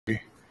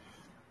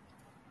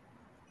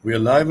We are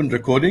live and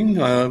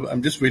recording.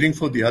 I'm just waiting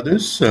for the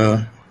others.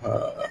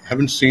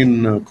 Haven't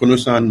seen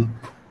Kuno-san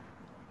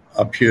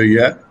up here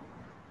yet.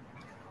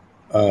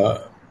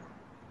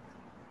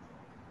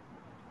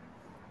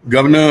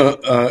 Governor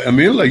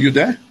Emil, are you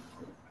there?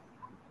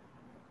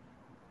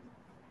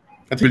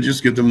 I think we'll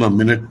just give them a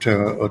minute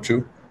or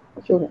two.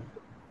 Sure.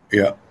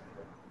 Yeah.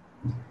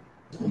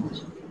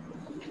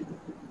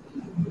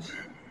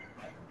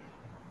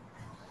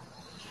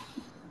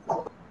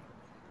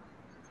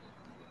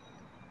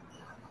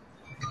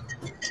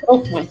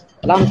 Oh, my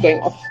alarm's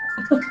going off.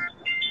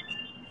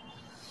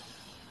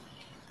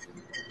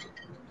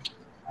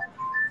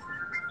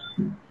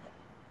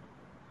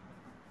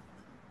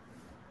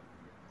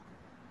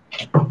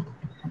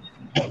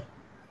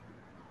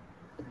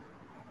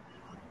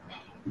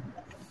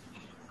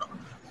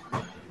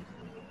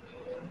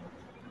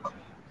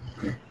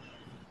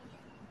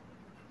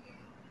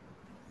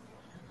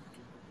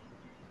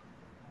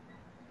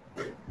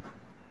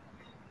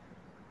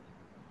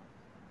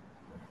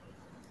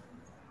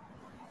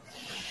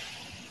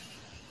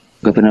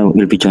 Governor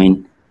will be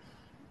joined.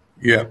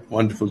 Yeah,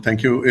 wonderful.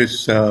 Thank you.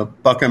 Is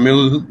Pak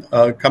Emil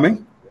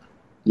coming?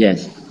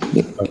 Yes.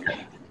 Okay.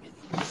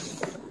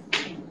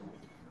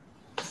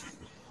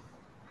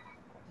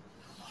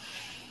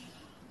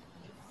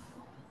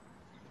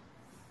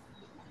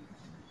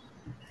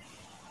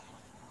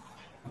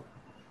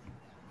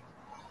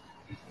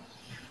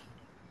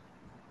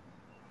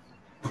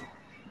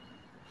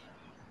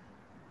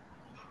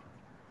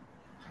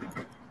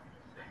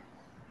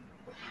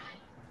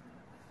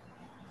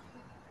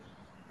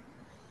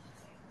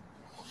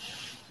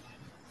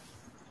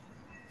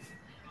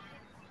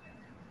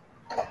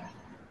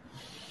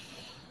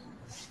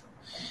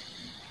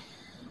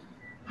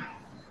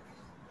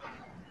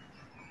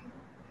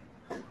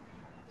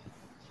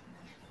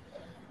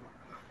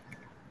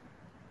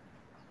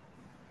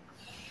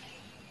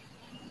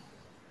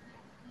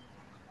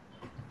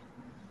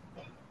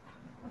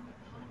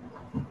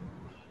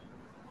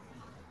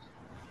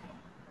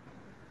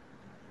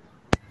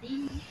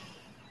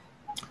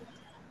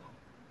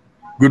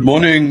 Good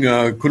morning,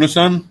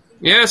 Kuno-san.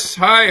 Yes,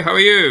 hi, how are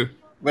you?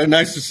 Very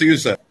nice to see you,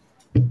 sir.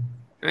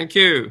 Thank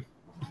you.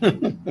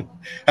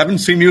 Haven't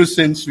seen you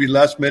since we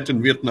last met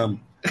in Vietnam.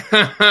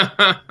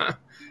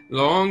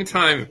 Long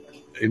time.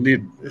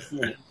 Indeed.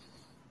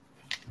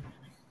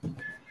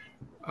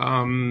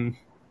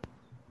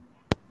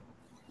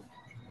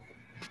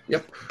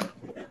 Yep.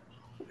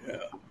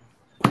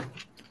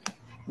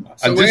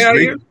 So where are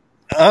you?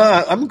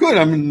 I'm good.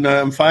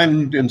 I'm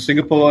fine in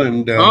Singapore,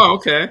 and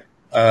okay.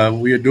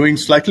 We are doing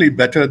slightly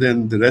better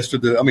than the rest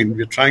of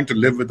we're trying to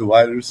live with the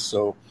virus,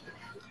 so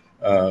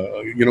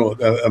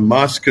a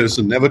mask is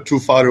never too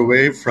far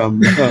away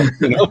from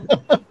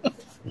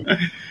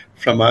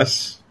from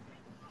us.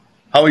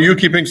 How are you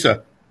keeping,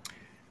 sir?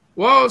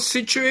 Well,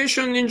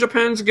 situation in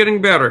Japan is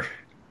getting better,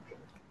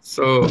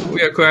 so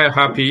we are quite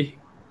happy.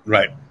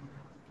 Right.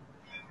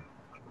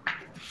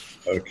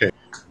 Okay.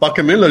 Pak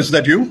Emil, is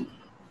that you?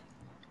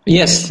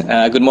 Yes.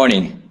 Good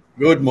morning.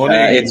 Good morning.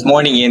 It's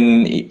morning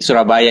in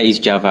Surabaya,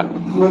 East Java.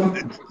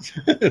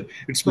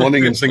 It's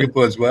morning in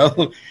Singapore as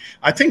well.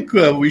 I think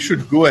we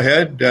should go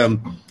ahead.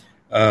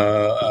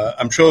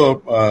 I'm sure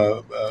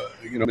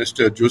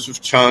Mr. Joseph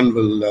Chan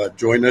will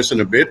join us in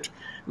a bit.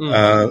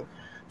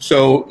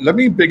 So let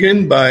me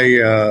begin by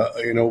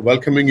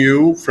welcoming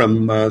you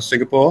from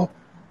Singapore.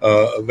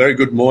 A very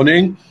good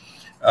morning,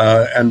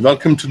 and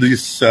welcome to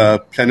this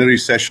plenary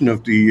session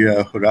of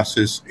the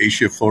Horasis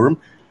Asia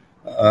Forum.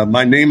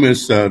 My name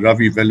is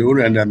Ravi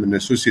Velloor, and I'm an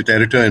associate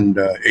editor and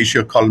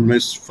Asia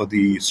columnist for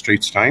the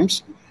Straits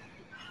Times.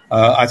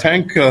 I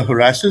thank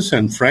Horasis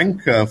and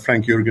Frank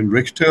Jürgen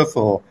Richter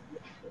for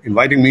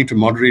inviting me to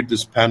moderate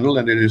this panel,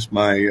 and it is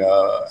my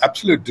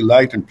absolute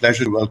delight and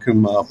pleasure to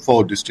welcome our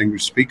four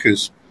distinguished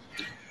speakers.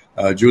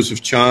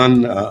 Joseph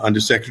Chan,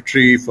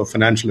 Undersecretary for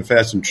Financial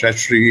Affairs and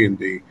Treasury in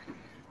the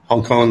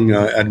Hong Kong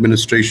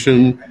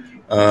administration,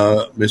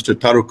 Mr.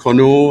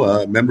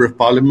 Taro, Member of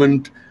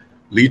Parliament,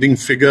 leading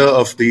figure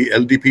of the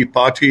LDP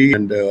party,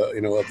 and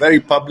a very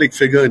public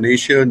figure in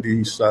Asia in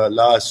these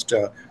last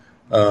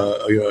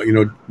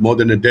more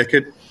than a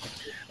decade.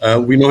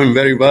 We know him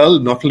very well,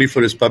 not only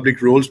for his public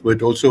roles,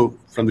 but also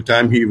from the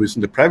time he was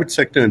in the private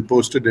sector and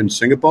posted in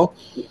Singapore.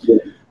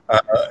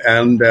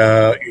 And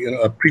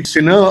Preeti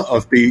Sinha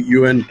of the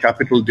UN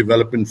Capital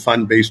Development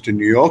Fund based in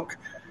New York.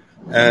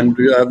 And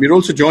we're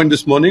also joined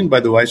this morning by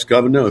the Vice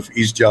Governor of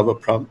East Java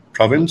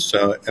Province,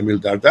 Emil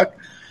Dardak.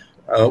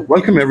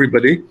 Welcome,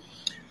 everybody.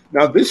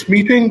 Now, this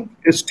meeting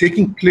is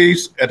taking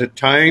place at a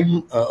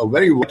time, a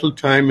very vital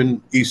time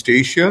in East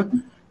Asia,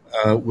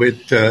 with,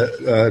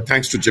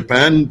 thanks to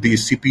Japan, the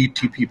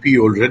CPTPP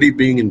already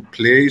being in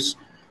place.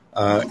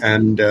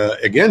 And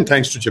again,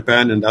 thanks to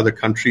Japan and other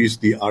countries,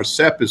 the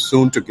RCEP is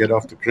soon to get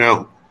off the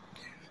ground.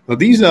 Now,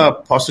 these are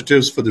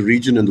positives for the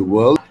region and the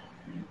world.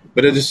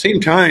 But at the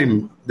same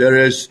time, there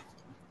is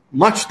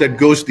much that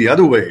goes the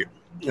other way.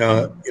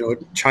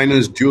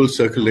 China's dual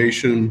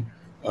circulation,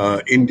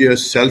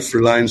 India's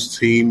self-reliance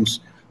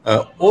themes,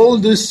 All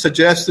this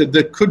suggests that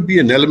there could be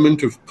an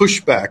element of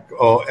pushback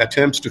or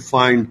attempts to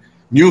find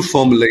new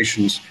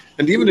formulations.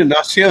 And even in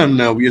ASEAN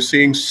now, we are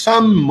seeing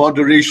some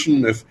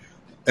moderation of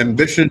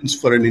ambitions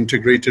for an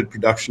integrated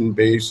production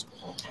base.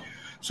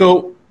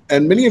 So,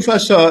 and many of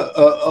us are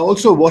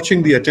also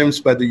watching the attempts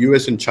by the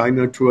US and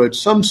China towards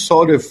some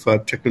sort of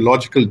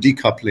technological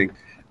decoupling.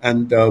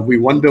 And we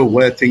wonder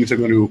where things are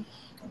going to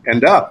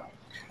end up.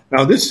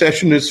 Now, this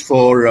session is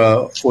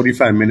for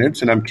 45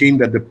 minutes, and I'm keen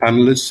that the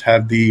panelists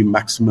have the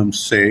maximum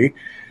say.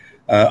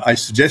 I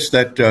suggest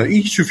that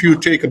each of you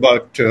take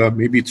about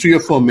maybe 3 or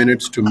 4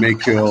 minutes to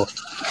make your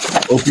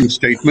opening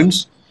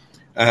statements,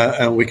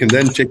 and we can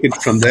then take it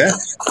from there.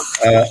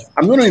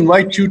 I'm going to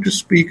invite you to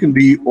speak in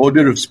the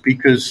order of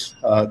speakers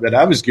that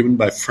I was given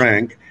by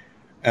Frank,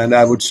 and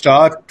I would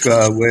start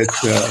with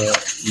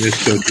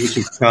Mr.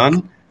 Joseph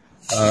Chan,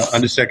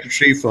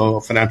 Undersecretary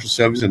for Financial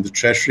Services and the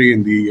Treasury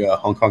in the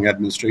Hong Kong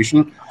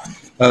administration.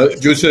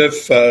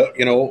 Joseph,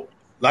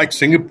 like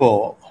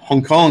Singapore,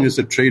 Hong Kong is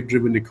a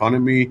trade-driven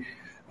economy,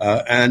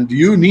 and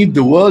you need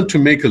the world to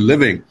make a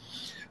living.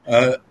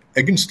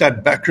 Against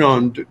that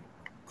background,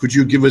 could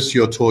you give us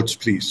your thoughts,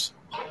 please?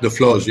 The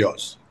floor is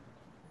yours.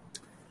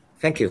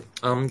 Thank you.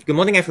 Good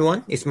morning,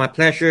 everyone. It's my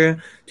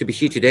pleasure to be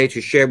here today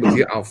to share with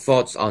you our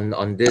thoughts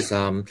on this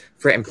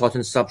very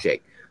important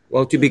subject.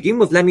 Well, to begin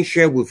with, let me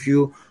share with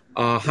you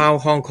how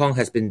Hong Kong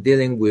has been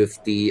dealing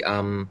with the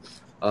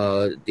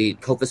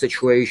COVID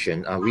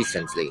situation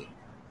recently.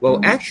 Well,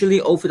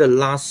 actually, over the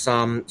last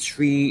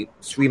three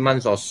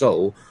months or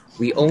so,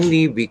 we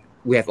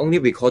have only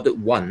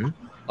recorded one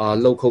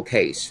local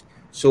case.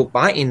 So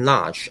by and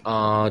large,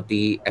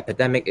 the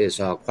epidemic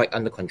is quite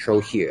under control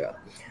here.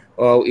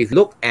 Well, if you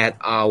look at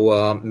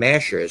our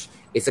measures,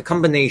 it's a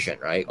combination,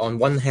 right? On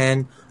one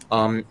hand,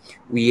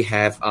 we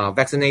have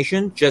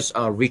vaccination just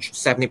reached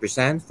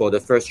 70% for the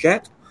first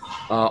jet.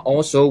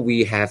 Also,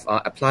 we have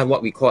applied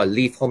what we call a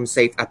Leave Home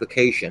Safe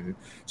application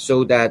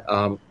so that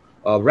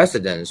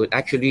residents would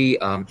actually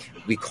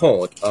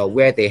record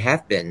where they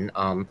have been,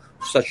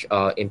 such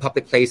in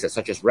public places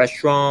such as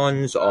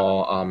restaurants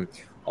or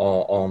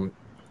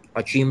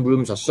gym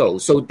rooms or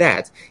so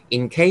that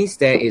in case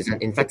there is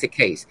an infected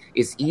case,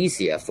 it's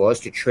easier for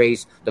us to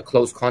trace the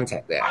close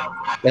contact there.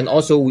 Then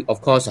also,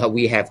 of course,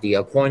 we have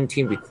the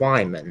quarantine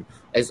requirement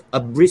as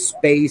a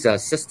risk-based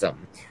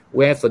system,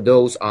 where for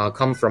those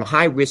come from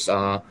high-risk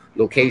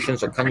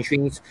locations or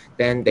countries,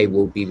 then they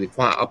will be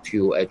required up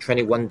to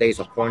 21 days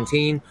of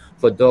quarantine.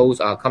 For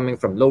those coming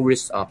from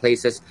low-risk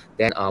places,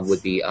 then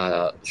would be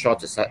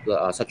shorter,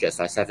 such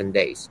as 7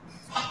 days.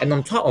 And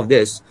on top of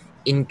this,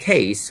 in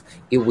case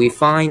if we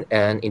find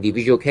an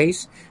individual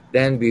case,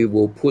 then we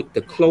will put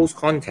the close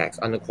contacts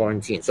under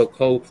quarantine. So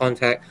close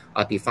contact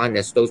are defined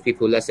as those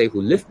people, let's say, who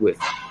live with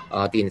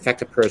the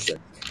infected person.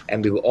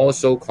 And we will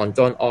also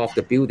cordon off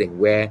the building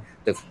where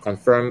the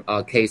confirmed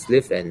case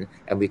live in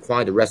and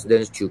require the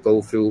residents to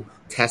go through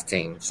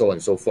testing, so on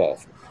and so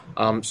forth.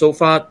 So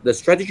far, the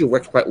strategy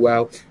works quite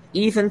well.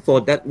 Even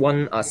for that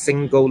one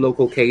single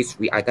local case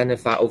we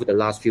identified over the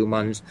last few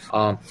months,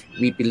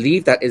 we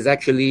believe that is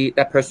actually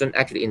that person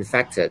actually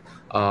infected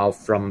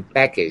from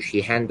baggage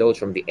he handled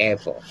from the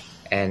airport.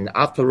 And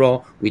after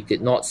all, we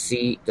did not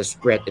see the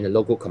spread in the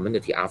local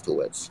community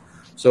afterwards.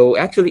 So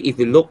actually, if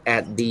you look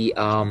at the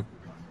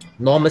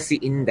normalcy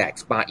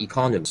index by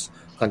economists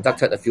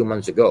conducted a few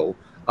months ago,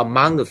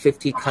 among the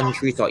 50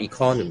 countries or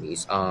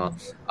economies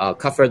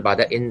covered by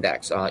that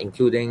index,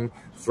 including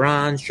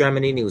France,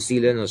 Germany, New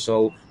Zealand, or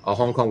so,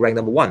 Hong Kong ranked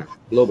number 1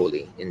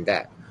 globally in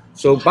that.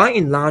 So by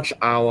and large,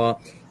 our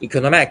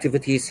economic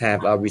activities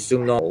have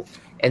resumed normal.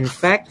 In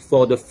fact,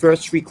 for the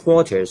first 3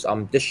 quarters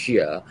this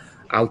year,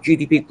 our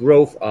GDP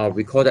growth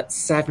recorded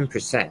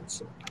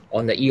 7%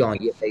 on a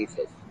year-on-year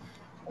basis.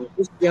 And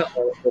this year,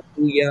 or the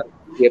full year,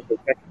 we are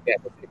projecting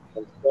at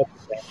 6.4%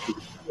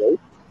 GDP growth.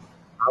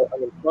 Our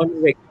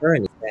unemployment rate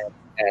currently stands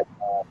at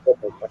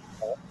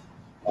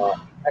 4.1%,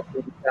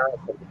 actually down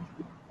from the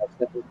peak of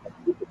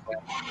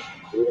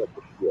 7.2% earlier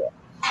this year.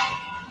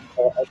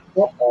 On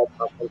top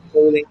of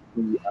controlling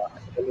the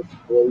economic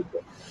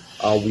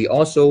situation, we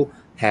also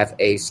have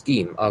a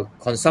scheme, a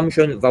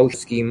consumption voucher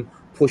scheme,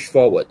 pushed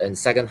forward in the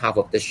second half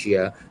of this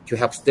year to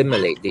help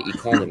stimulate the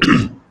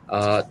economy.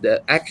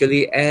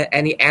 Actually,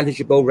 any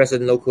eligible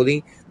resident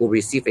locally will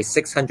receive a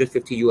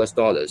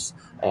 $650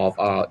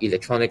 of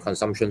electronic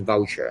consumption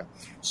voucher.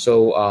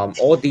 So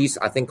all these,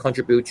 I think,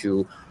 contribute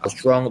to a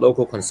strong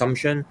local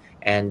consumption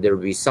and the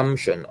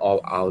resumption of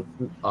our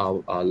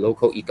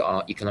local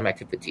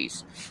economic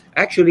activities.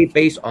 Actually,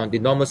 based on the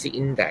normalcy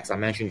index I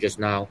mentioned just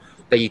now,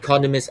 the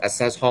economists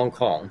assess Hong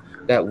Kong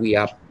that we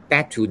are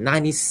back to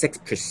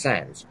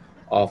 96%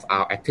 of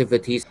our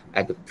activities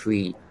at the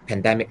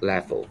pre-pandemic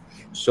level.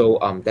 So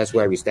that's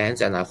where we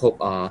stand, and I hope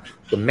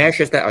the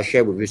measures that I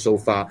shared with you so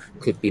far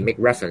could be make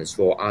reference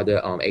for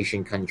other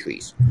Asian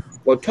countries.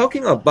 We're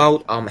talking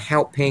about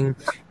helping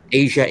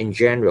Asia in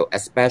general,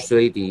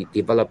 especially the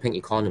developing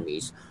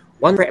economies.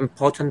 One very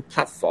important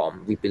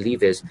platform we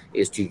believe is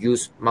to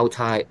use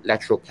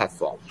multilateral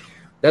platform.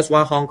 That's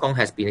why Hong Kong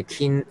has been a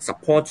keen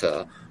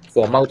supporter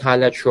for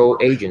multilateral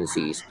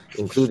agencies,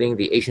 including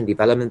the Asian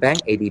Development Bank,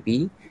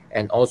 ADB,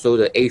 and also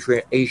the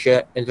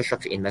Asia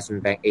Infrastructure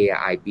Investment Bank,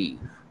 AIIB.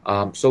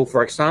 So,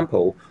 for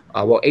example,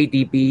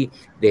 ADB,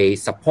 they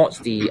supports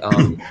the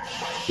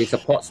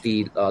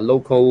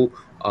local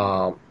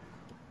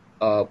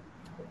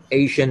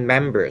Asian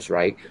members,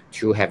 right,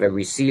 to have a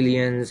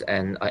resilient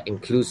and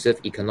inclusive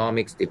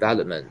economic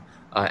development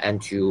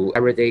and to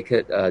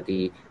eradicate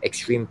the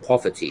extreme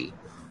poverty.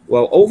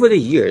 Well, over the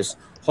years,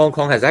 Hong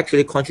Kong has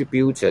actually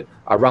contributed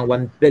around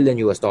 $1 billion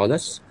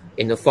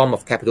in the form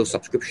of capital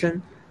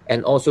subscription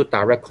and also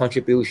direct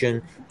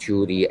contribution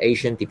to the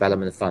Asian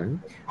Development Fund.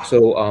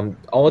 So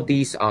all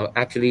these are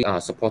actually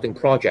supporting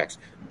projects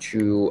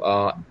to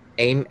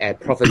aim at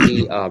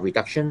poverty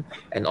reduction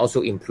and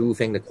also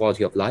improving the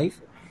quality of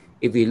life.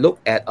 If we look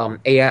at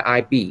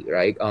AIIB,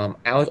 right,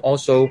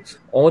 also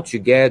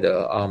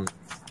altogether,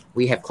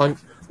 we have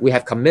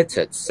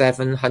committed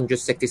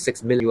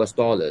 $766 million.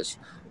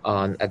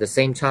 At the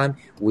same time,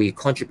 we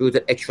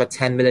contributed extra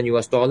 $10 million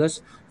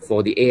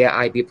for the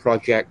AIIB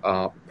project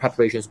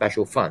preparation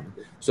special fund,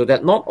 so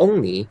that not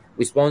only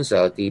we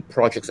sponsor the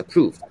projects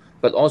approved,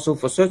 but also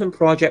for certain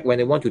projects, when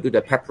they want to do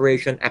the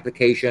preparation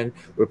application,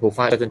 we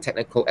provide certain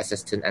technical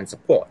assistance and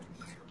support.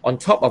 On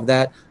top of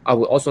that, I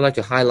would also like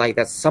to highlight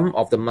that some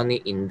of the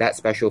money in that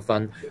special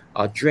fund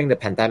during the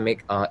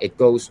pandemic, it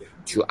goes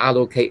to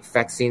allocate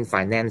vaccine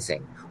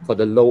financing for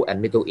the low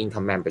and middle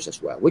income members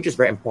as well, which is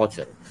very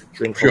important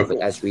during COVID.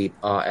 As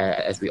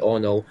we all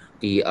know,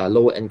 the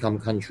lower income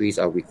countries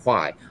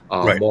require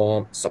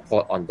more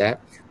support on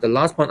that. The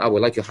last point I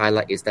would like to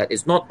highlight is that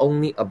it's not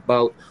only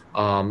about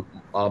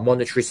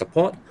monetary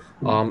support.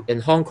 In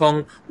Hong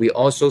Kong, we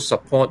also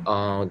support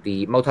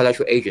the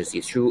multilateral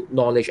agencies through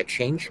knowledge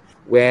exchange,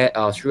 where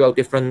throughout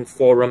different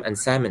forums and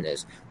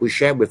seminars, we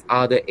share with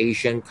other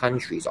Asian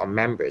countries or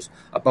members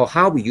about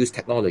how we use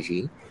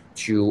technology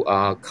to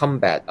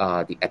combat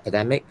the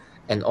epidemic,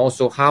 and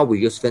also how we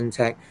use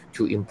fintech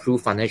to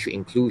improve financial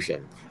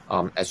inclusion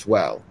as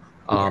well.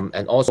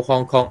 And also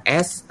Hong Kong,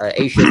 as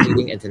Asia's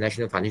leading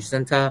international financial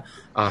center,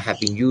 have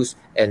been used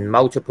in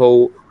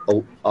multiple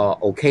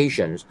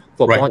occasions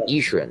for bond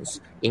issuance,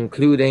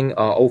 including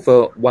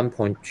over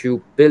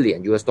 $1.2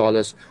 billion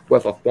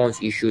worth of bonds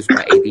issued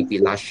by ADB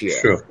last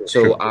year.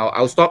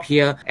 I'll stop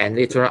here, and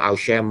later I'll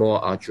share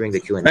more during the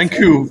Q&A.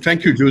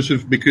 Thank you,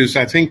 Joseph, because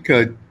I think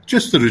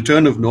just the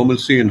return of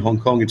normalcy in Hong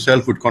Kong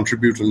itself would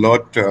contribute a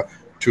lot to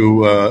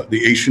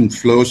the Asian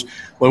flows.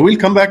 Well, we'll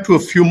come back to a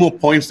few more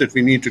points that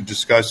we need to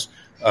discuss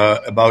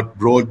about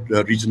broad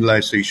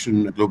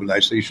regionalization,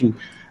 globalization.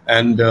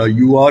 And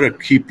you are a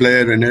key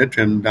player in it,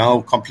 and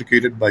now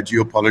complicated by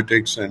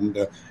geopolitics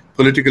and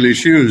political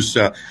issues.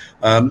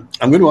 I'm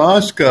going to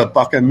ask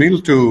Pak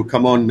Emil to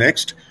come on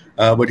next,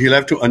 but he'll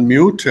have to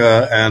unmute.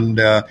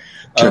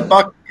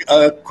 Pak,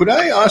 could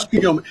I ask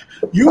you,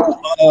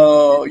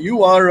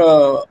 you are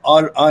a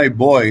RI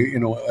boy,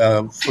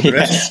 for the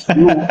rest,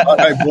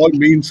 RI boy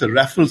means a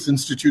Raffles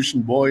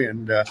Institution boy,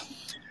 and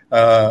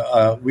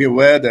we're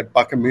aware that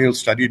Pak Emil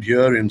studied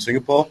here in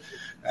Singapore,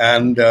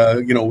 and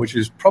which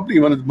is probably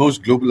one of the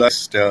most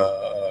globalized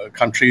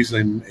countries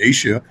in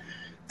Asia.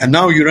 And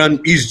now you're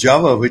on East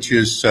Java, which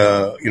is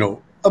a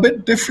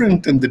bit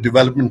different in the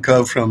development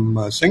curve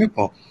from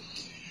Singapore.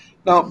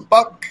 Now,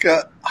 Pak,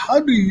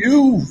 how do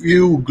you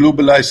view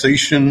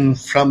globalization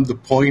from the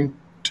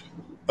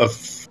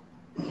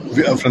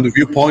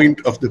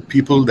viewpoint of the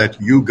people that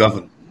you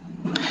govern?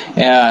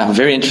 Yeah,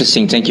 very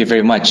interesting. Thank you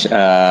very much,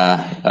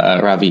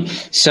 Ravi.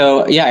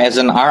 So, as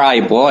an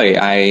RI boy,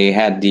 I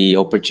had the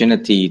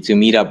opportunity to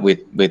meet up with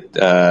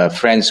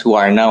friends who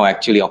are now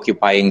actually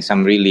occupying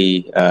some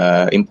really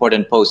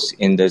important posts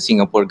in the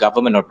Singapore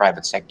government or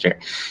private sector.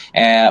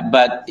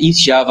 But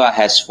East Java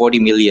has 40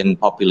 million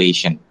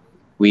population.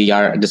 We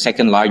are the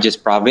second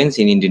largest province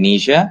in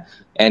Indonesia,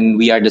 and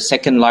we are the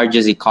second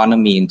largest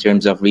economy in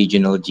terms of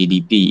regional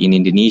GDP in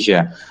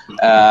Indonesia.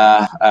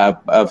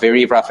 A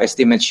very rough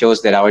estimate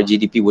shows that our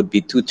GDP would be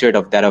 2/3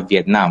 of that of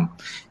Vietnam.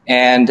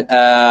 And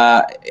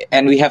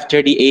we have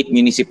 38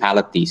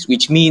 municipalities,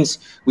 which means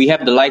we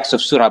have the likes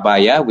of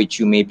Surabaya, which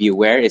you may be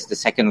aware is the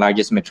second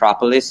largest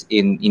metropolis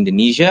in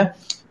Indonesia.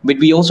 But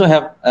we also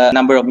have a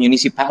number of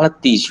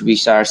municipalities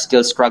which are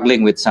still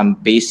struggling with some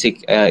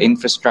basic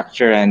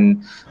infrastructure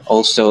and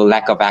also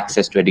lack of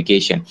access to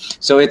education.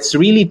 So it's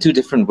really two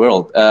different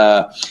worlds.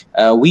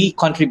 We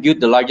contribute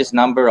the largest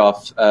number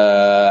of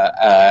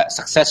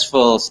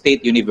successful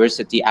state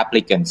university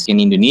applicants in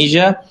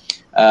Indonesia.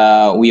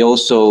 We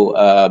also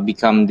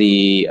become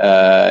the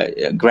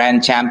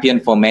grand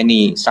champion for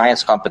many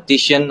science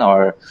competition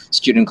or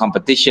student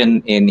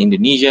competition in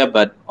Indonesia,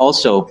 but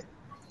also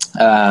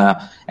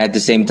at the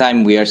same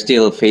time, we are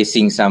still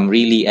facing some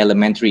really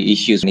elementary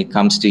issues when it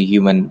comes to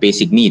human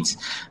basic needs.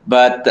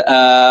 But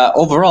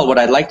overall, what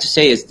I'd like to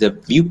say is the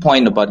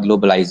viewpoint about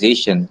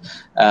globalization.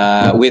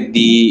 with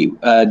the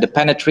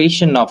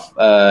penetration of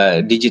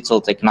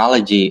digital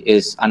technology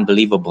is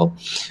unbelievable.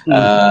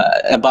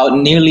 About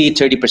nearly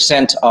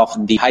 30%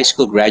 of the high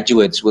school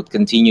graduates would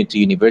continue to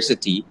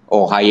university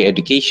or higher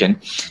education,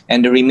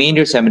 and the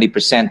remainder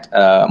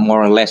 70%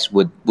 more or less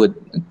would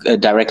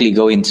directly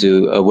go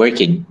into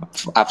working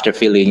after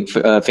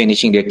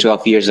finishing their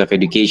 12 years of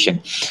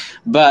education.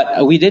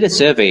 But we did a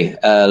survey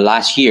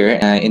last year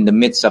in the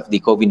midst of the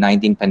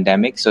COVID-19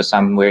 pandemic, so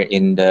somewhere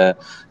in the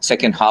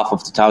second half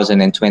of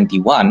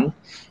 2021.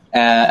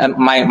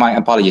 My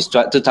apologies,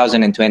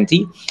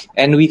 2020.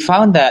 And we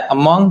found that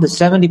among the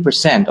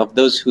 70% of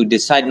those who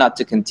decide not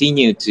to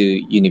continue to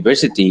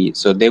university,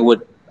 so they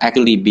would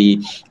actually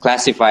be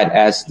classified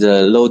as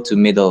the low to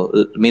middle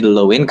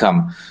low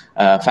income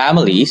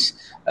families,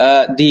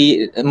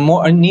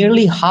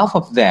 nearly half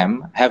of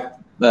them have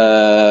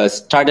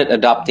started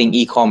adopting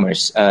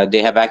e-commerce.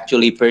 They have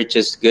actually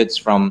purchased goods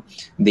from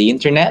the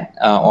internet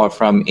or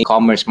from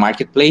e-commerce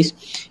marketplace.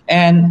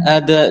 And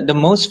the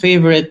most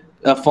favorite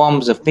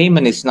forms of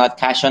payment is not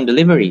cash on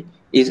delivery,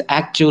 is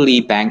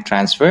actually bank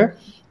transfer,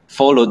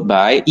 followed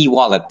by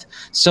e-wallet.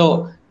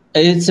 So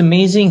it's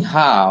amazing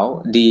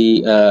how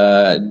the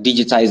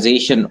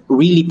digitization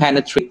really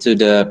penetrates to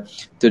the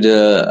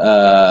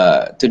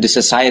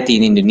society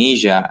in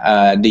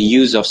Indonesia. The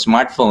use of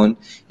smartphone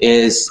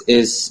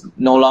is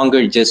no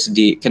longer just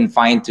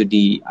confined to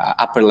the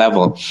upper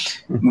level,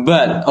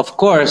 but of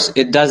course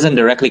it doesn't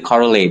directly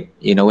correlate.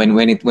 You know, when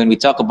we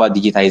talk about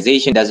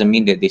digitization, it doesn't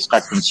mean that they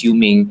start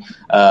consuming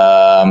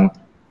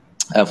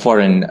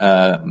foreign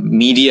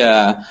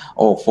media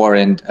or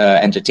foreign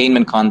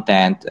entertainment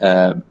content,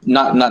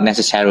 not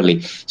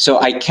necessarily. So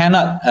I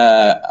cannot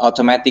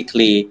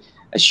automatically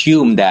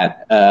assume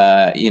that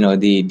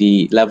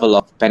the level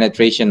of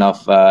penetration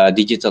of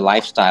digital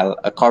lifestyle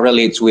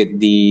correlates with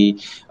the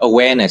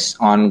awareness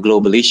on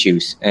global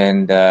issues,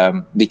 and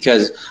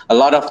because a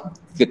lot of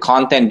the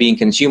content being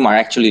consumed are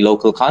actually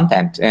local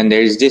content, and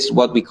there is this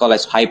what we call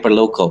as hyper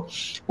local,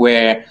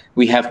 where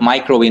we have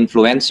micro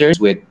influencers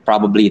with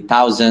probably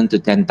 1,000 to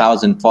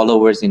 10,000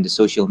 followers in the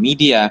social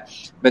media,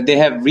 but they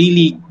have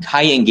really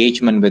high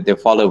engagement with their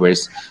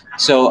followers.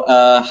 So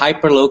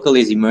hyper local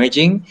is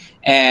emerging,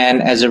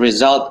 and as a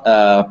result,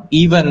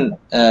 even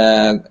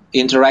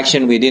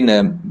interaction within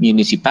a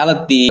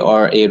municipality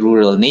or a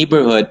rural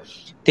neighborhood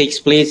takes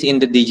place in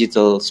the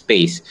digital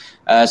space.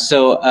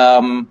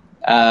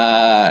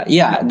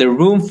 The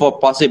room for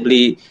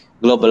possibly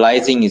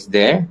globalizing is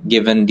there,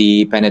 given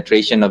the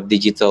penetration of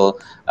digital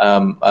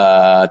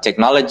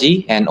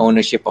technology and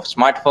ownership of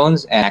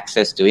smartphones and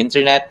access to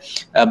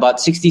internet. About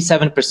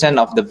 67%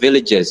 of the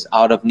villages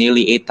out of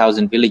nearly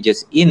 8,000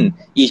 villages in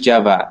East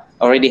Java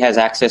already has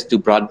access to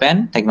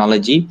broadband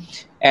technology.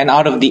 And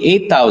out of the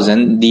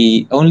 8,000,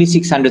 only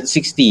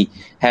 660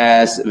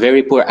 has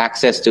very poor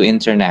access to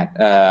internet.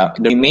 The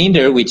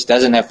remainder, which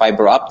doesn't have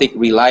fiber optic,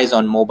 relies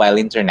on mobile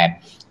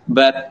internet.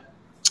 But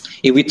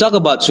if we talk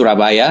about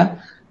Surabaya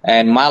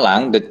and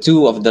Malang, the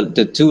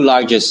two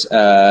largest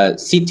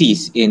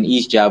cities in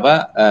East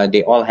Java,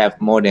 they all have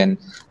more than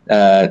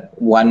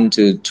 1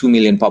 to 2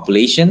 million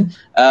population.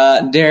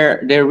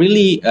 They're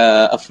really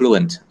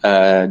affluent.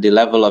 The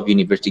level of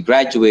university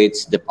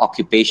graduates, the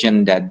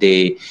occupation that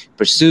they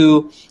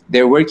pursue,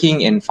 they're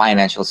working in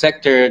financial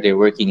sector, they're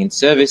working in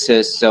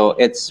services. So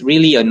it's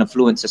really an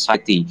affluent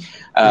society,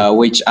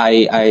 which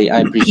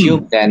I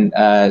presume then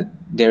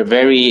they're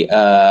very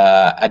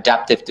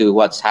adaptive to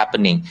what's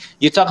happening.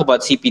 You talk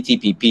about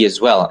CPTPP as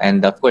well,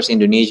 and of course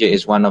Indonesia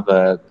is one of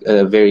a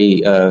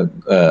very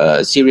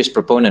serious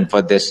proponent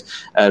for this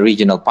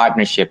regional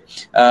partnership.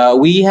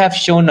 We have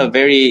shown a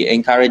very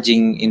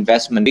encouraging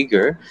investment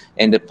figure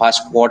in the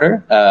past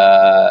quarter.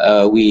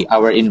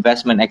 Our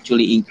investment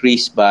actually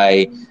increased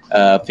by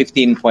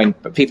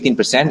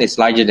 15%. It's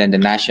larger than the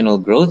national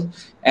growth,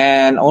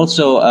 and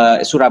also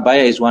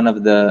Surabaya is one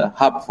of the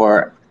hub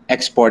for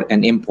export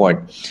and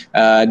import.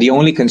 The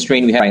only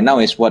constraint we have right now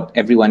is what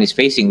everyone is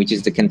facing, which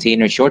is the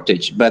container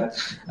shortage. But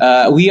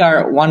we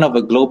are one of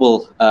a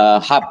global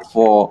hub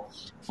for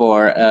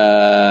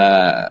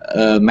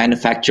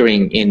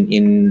manufacturing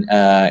in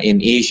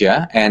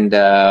Asia, and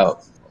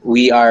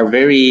we are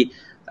very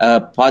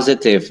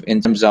positive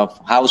in terms of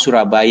how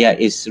Surabaya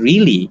is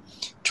really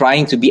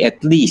trying to be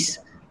at least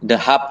the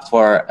hub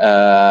for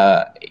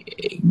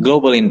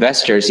global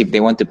investors if they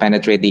want to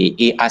penetrate the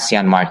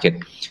ASEAN market.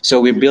 So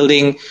we're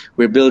building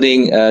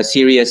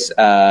serious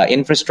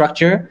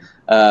infrastructure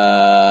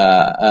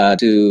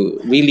to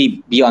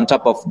really be on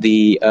top of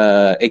the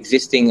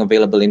existing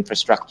available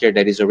infrastructure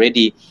that is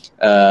already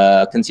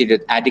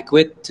considered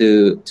adequate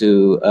to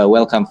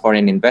welcome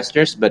foreign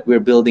investors. But we're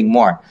building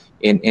more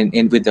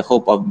in with the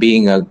hope of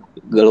being a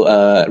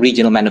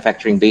regional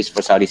manufacturing base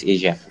for Southeast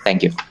Asia.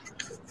 Thank you.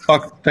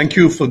 Thank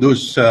you for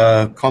those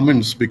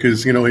comments,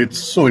 because it's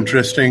so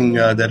interesting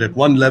that at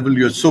one level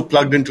you're so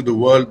plugged into the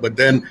world, but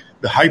then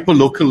the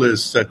hyper-local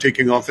is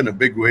taking off in a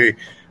big way,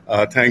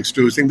 thanks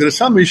to there are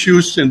some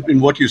issues in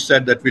what you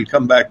said that we'll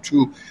come back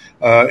to,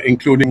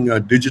 including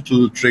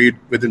digital trade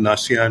within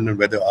ASEAN and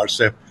whether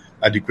RCEP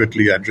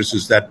adequately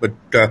addresses that. But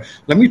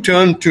let me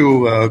turn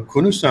to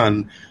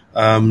Kuno-san.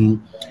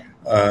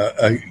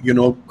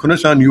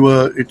 Kuno-san,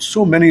 it's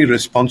so many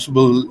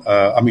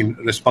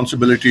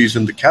responsibilities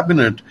in the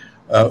cabinet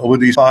over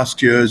these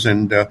past years,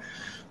 and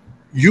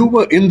you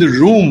were in the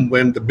room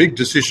when the big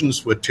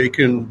decisions were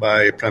taken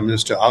by Prime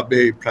Minister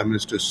Abe, Prime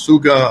Minister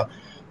Suga,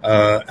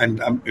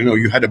 and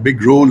you had a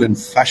big role in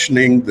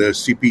fashioning the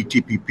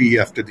CPTPP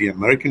after the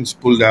Americans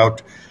pulled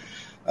out.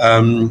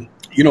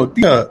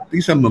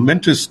 These are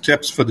momentous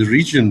steps for the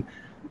region.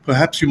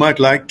 Perhaps you might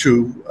like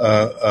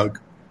to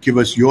give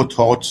us your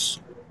thoughts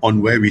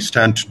on where we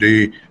stand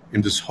today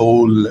in this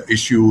whole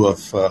issue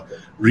of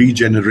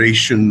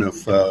regeneration, of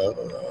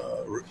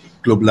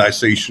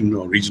globalization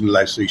or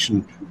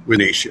regionalization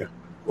within Asia.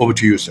 Over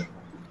to you, sir.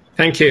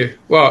 Thank you.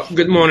 Well,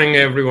 good morning,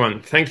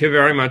 everyone. Thank you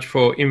very much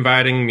for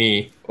inviting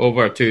me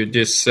over to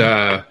this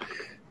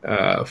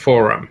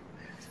forum.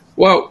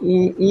 Well,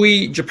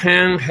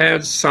 Japan,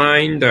 has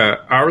signed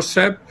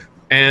RCEP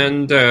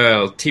and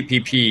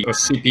TPP or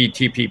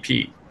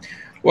CPTPP.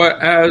 Well,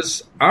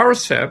 as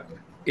RCEP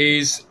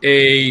is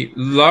a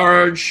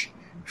large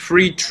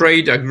free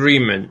trade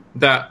agreement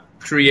that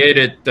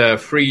created the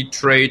free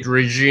trade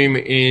regime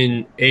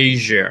in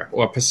Asia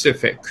or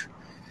Pacific.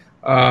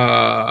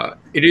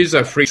 It is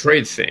a free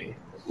trade thing,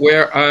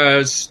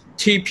 whereas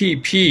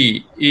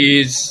TPP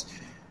is,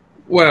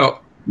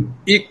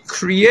 it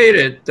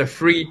created the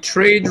free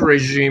trade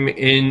regime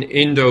in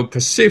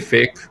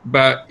Indo-Pacific,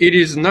 but it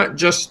is not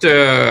just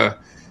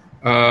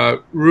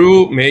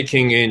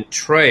rule-making in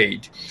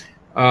trade.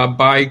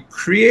 By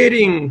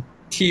creating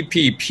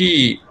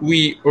TPP,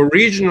 we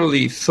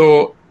originally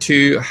thought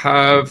to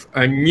have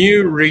a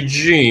new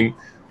regime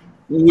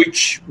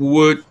which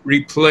would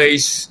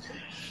replace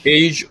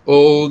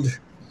age-old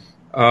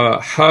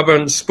hub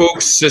and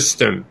spoke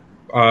system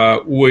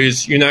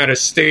with United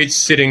States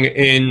sitting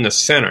in the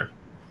center.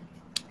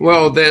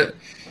 Well,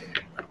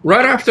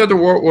 right after the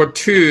World War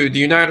II, the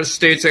United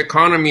States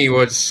economy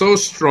was so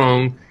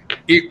strong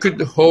it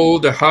could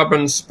hold the hub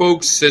and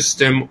spoke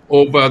system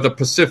over the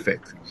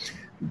Pacific.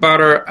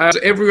 But as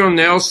everyone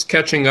else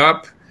catching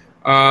up,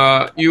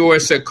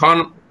 U.S.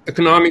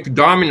 economic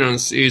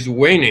dominance is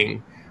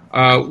waning.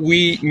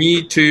 We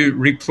need to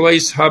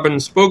replace hub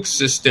and spoke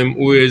system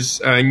with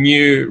a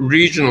new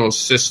regional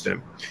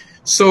system.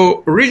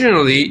 So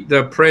originally,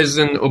 the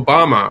President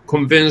Obama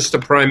convinced the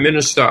Prime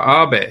Minister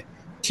Abe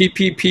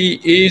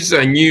TPP is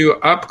a new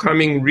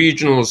upcoming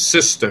regional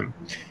system,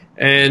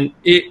 and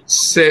it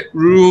set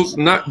rules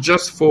not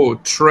just for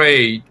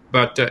trade,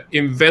 but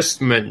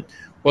investment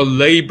or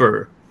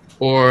labor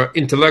or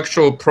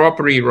intellectual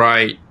property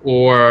right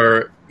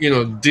or,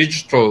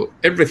 digital,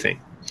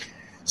 everything.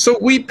 So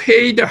we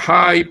paid a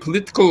high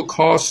political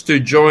cost to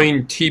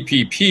join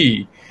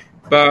TPP,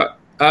 but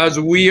as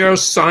we are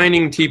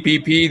signing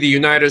TPP, the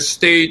United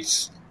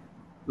States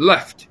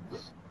left,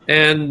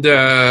 and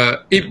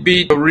it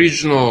beat the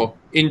original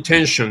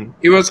intention.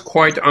 It was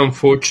quite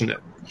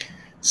unfortunate.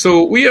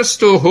 So we are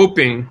still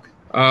hoping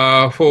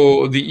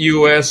for the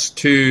U.S.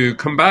 to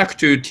come back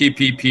to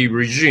TPP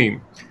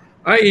regime.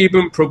 I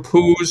even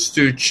proposed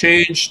to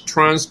change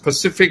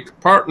Trans-Pacific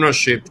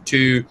Partnership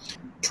to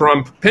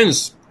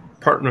Trump-Pence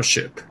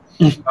Partnership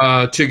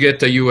to get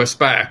the U.S.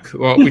 back,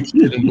 which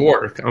didn't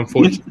work,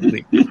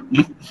 unfortunately.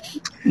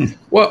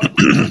 Well,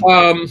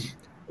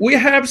 we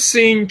have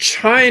seen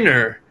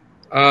China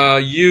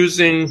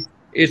using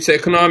its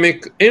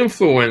economic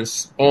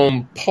influence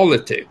on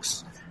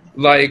politics,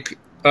 like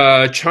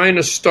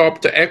China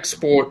stopped the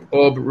export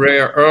of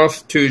rare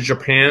earth to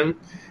Japan.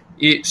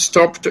 It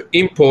stopped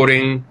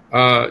importing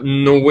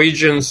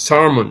Norwegian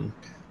salmon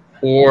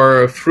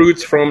or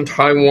fruits from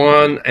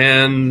Taiwan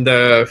and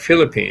the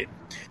Philippines.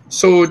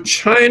 So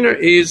China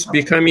is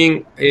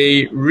becoming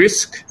a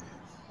risk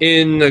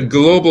in the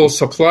global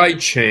supply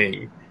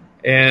chain.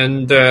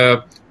 And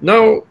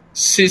now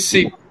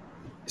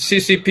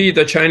CCP,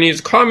 the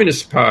Chinese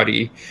Communist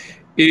Party,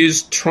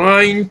 is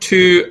trying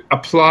to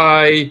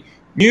apply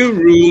new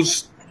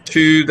rules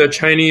to the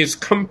Chinese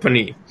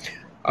company,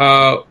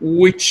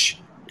 which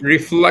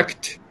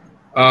reflect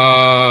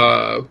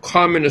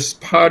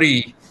Communist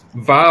Party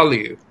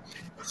value.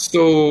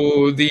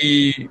 So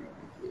the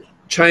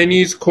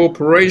Chinese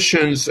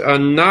corporations are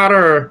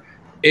not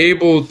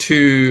able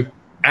to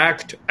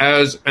act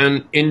as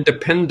an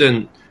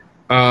independent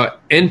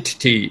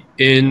entity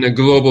in the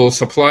global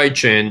supply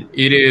chain.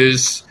 It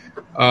is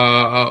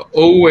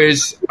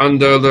always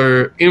under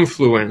the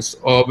influence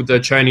of the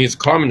Chinese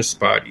Communist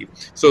Party.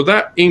 So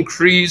that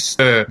increased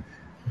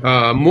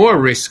more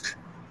risk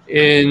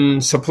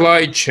in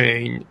supply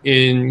chain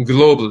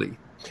globally.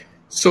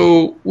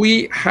 So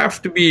we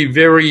have to be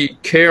very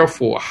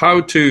careful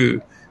how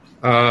to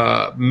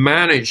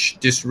manage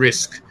this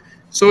risk.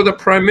 So the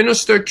Prime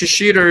Minister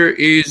Kishida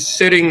is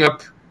setting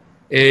up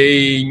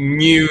a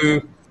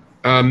new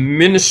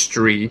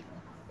ministry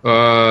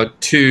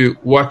to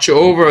watch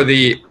over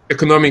the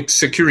economic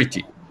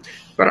security.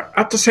 But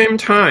at the same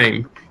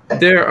time,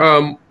 there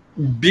are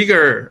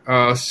bigger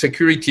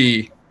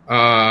security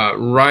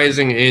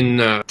rising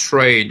in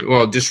trade,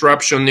 well,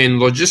 disruption in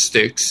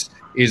logistics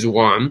is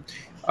one.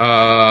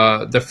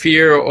 The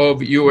fear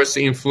of U.S.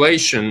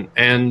 inflation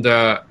and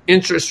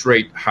interest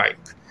rate hike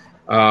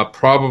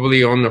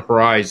probably on the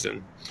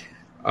horizon.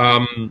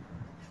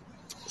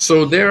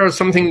 So there are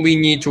something we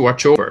need to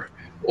watch over.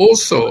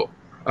 Also,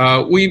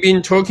 we've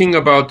been talking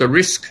about the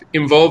risk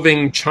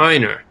involving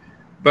China,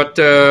 but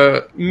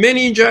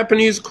many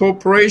Japanese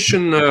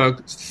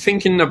corporations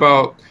thinking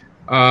about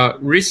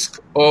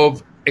risk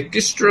of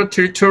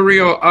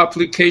extraterritorial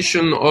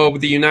application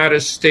of the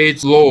United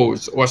States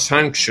laws or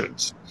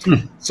sanctions.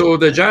 So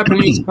the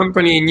Japanese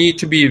company need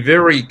to be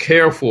very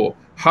careful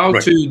how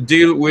to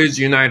deal with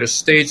United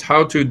States,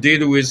 how to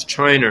deal with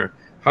China,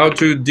 how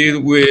to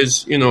deal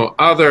with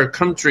other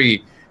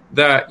country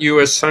that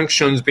U.S.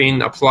 sanctions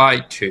being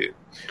applied to.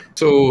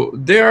 So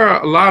there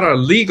are a lot of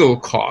legal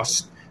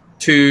costs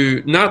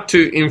to not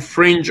to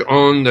infringe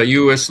on the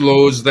U.S.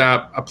 laws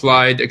that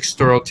applied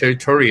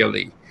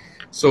extraterritorially.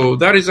 So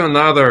that is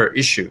another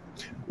issue.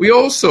 We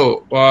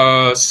also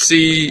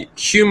see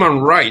human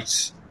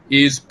rights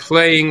is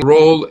playing a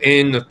role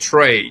in the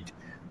trade,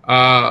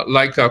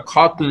 like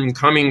cotton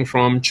coming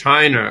from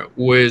China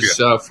with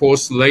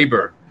forced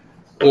labor.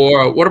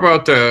 Or what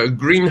about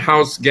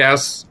greenhouse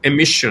gas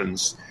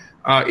emissions?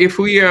 If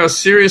we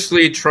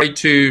seriously try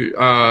to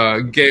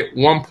get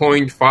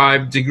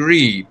 1.5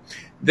 degree,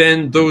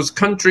 then those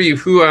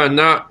countries who are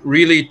not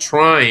really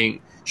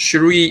trying,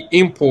 should we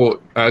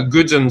import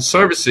goods and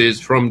services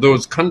from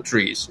those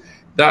countries?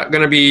 That's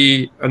going to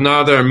be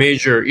another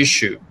major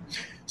issue.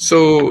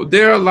 So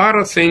there are a lot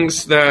of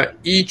things that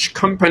each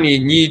company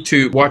need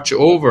to watch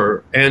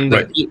over, and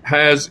it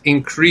has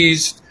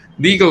increased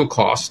legal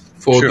costs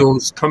for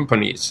those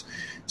companies.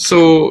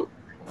 So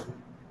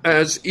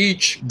as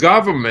each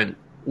government,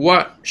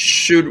 what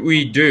should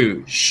we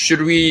do?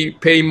 Should we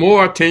pay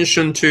more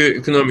attention to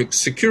economic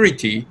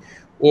security,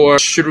 or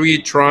should we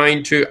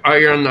try to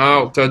iron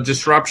out a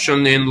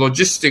disruption in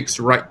logistics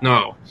right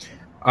now?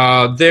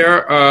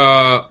 There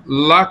are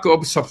lack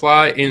of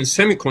supply in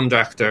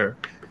semiconductor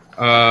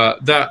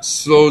that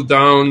slowed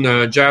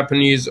down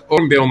Japanese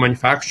automobile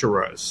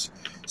manufacturers.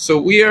 So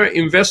we are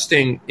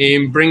investing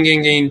in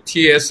bringing in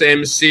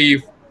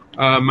TSMC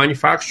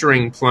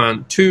manufacturing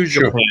plant to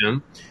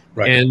Japan.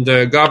 And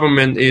the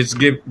government is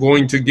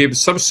going to give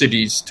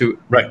subsidies to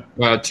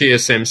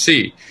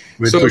TSMC.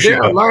 So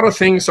there are a lot of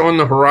things on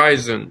the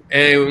horizon,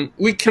 and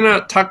we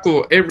cannot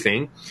tackle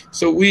everything.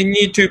 So we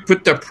need to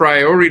put the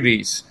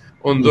priorities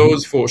on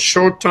those for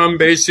short-term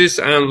basis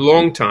and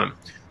long-term.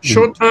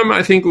 Short-term,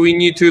 I think we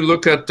need to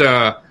look at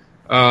the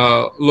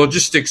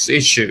logistics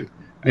issue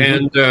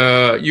and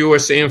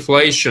U.S.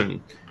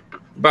 inflation.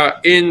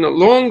 But in the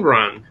long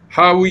run,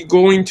 how are we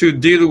going to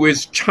deal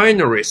with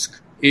China risk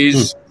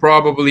is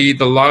probably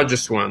the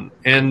largest one.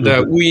 And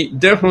we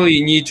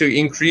definitely need to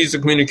increase the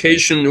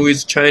communication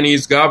with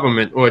Chinese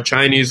government or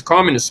Chinese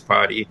Communist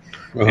Party.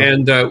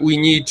 And we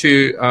need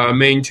to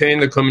maintain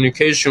the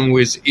communication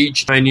with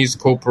each Chinese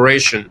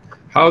corporation,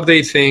 how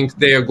they think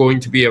they are going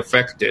to be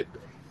affected.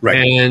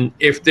 And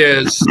if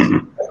there's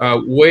a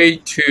way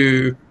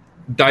to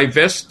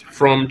divest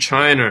from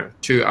China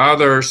to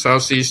other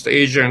Southeast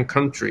Asian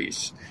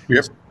countries.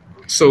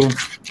 So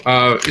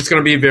it's going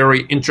to be a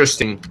very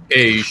interesting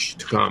age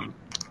to come.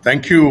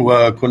 Thank you,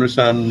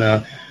 Kono-san.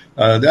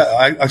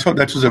 I thought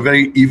that was a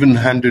very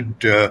even-handed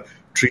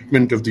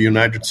treatment of the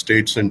United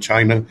States and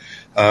China.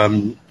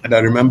 And I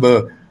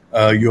remember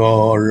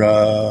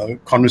your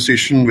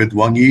conversation with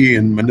Wang Yi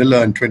in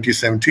Manila in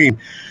 2017,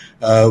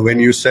 when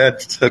you said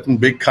certain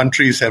big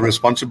countries have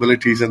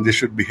responsibilities and they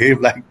should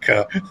behave like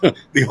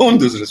they own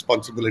those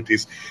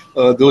responsibilities.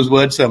 Those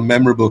words are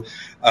memorable.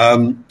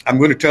 I'm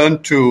going to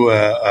turn to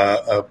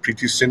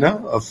Preeti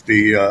Sinha of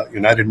the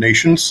United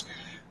Nations.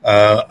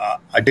 I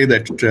say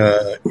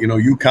that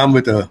you come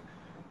with a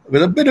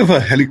bit of a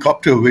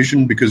helicopter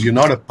vision, because you're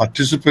not a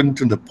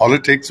participant in the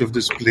politics of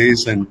this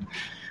place, and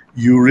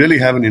you really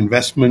have an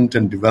investment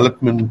and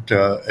development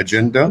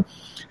agenda.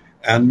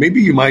 And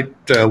maybe you might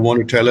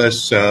want to tell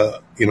us,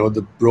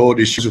 the broad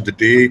issues of the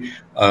day.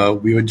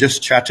 We were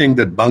just chatting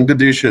that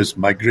Bangladesh has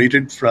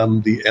migrated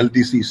from the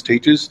LDC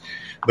status,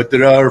 but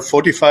there are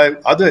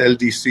 45 other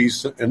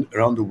LDCs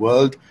around the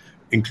world,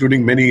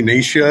 including many in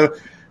Asia,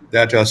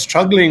 that are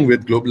struggling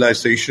with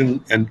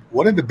globalization. And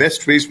what are the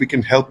best ways we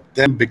can help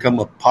them become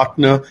a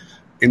partner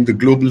in the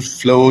global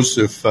flows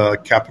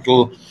of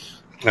capital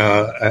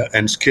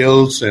and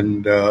skills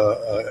and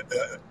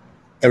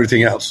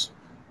everything else?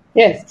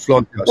 Yes.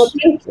 Well,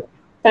 thank you.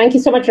 Thank you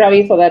so much,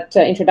 Ravi, for that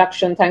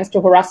introduction. Thanks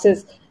to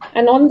Horasis.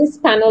 And on this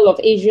panel of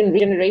Asian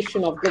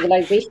Regeneration of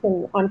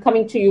Globalization, I'm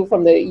coming to you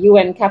from the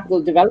UN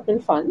Capital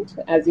Development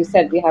Fund. As you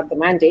said, we have the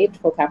mandate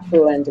for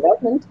capital and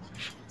development.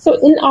 So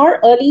in our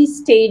early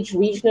stage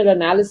regional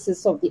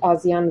analysis of the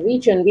ASEAN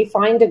region, we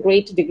find a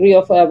great degree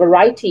of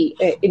variety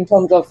in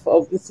terms of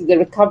obviously the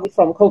recovery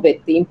from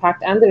COVID, the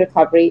impact and the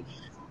recovery,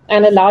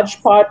 and a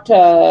large part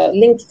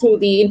linked to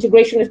the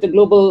integration of the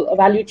global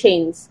value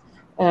chains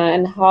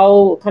and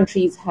how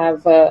countries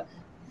have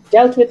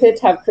dealt with it,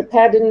 have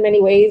prepared in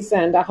many ways,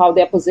 and how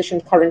they're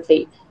positioned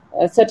currently.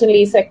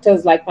 Certainly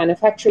sectors like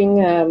manufacturing,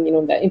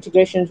 the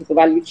integration into the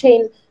value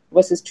chain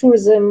versus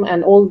tourism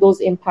and all those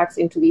impacts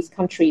into these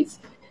countries.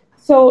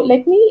 So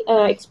let me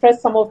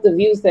express some of the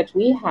views that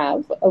we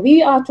have.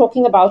 We are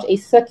talking about a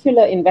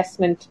circular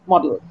investment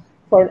model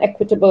for an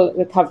equitable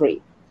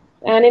recovery.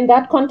 And in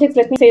that context,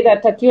 let me say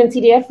that at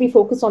UNCDF, we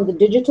focus on the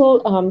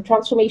digital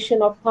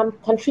transformation of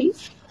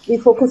countries. We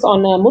focus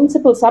on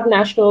municipal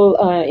subnational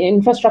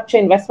infrastructure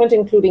investment,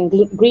 including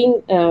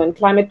green and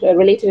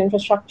climate-related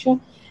infrastructure,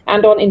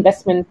 and on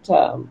investment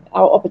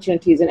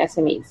opportunities in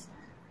SMEs.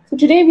 So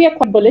today we are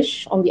quite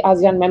bullish on the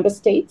ASEAN member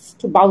states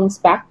to bounce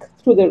back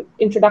through the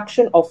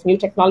introduction of new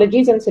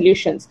technologies and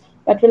solutions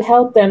that will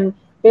help them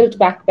build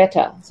back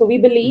better. So we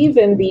believe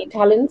in the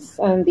talents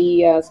and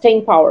the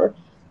staying power.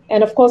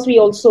 And of course, we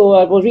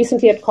also were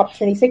recently at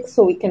COP26,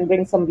 so we can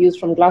bring some views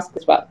from Glasgow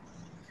as well.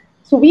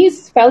 So we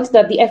felt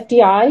that the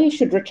FDI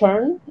should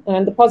return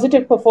and the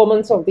positive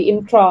performance of the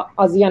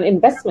intra-ASEAN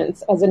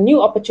investments as a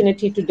new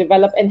opportunity to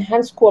develop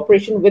enhanced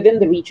cooperation within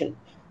the region.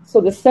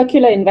 So the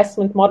circular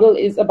investment model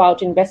is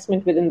about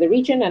investment within the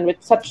region, and with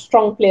such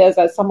strong players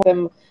as some of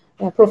them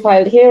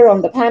profiled here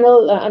on the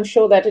panel, I'm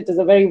sure that it is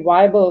a very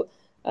viable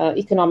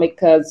economic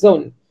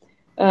zone.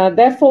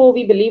 Therefore,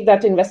 we believe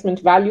that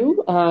investment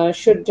value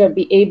should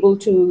be able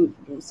to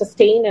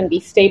sustain and be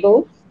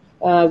stable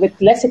with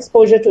less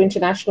exposure to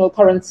international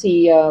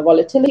currency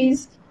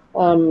volatilities,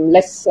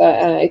 less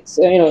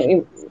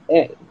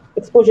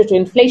exposure to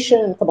inflation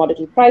and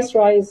commodity price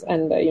rise,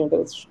 and there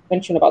was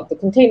mention about the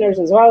containers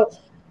as well.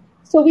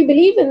 So we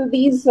believe in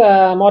these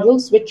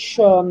models which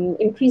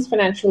increase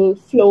financial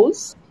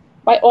flows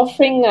by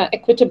offering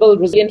equitable,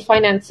 resilient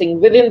financing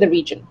within the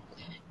region.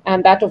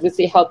 And that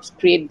obviously helps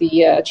create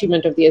the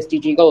achievement of the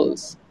SDG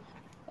goals.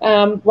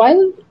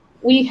 While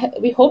we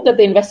hope that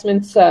the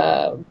investments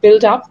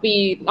build up,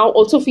 we now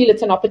also feel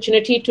it's an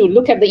opportunity to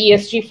look at the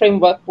ESG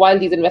framework while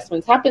these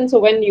investments happen. So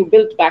when you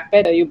build back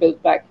better, you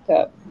build back,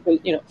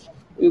 you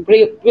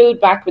build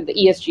back with the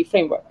ESG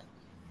framework.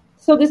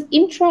 So this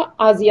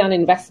intra-ASEAN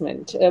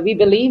investment, we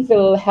believe,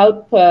 will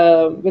help,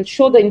 will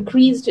show the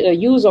increased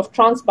use of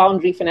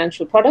transboundary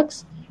financial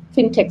products,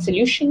 fintech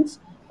solutions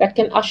that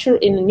can usher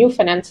in new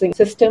financing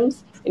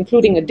systems,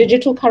 including a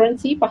digital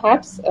currency,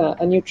 perhaps,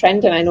 a new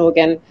trend. And I know,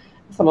 again,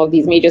 some of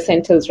these major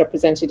centers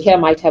represented here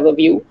might have a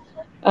view.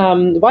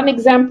 One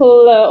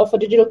example of a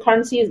digital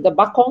currency is the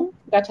Bakong,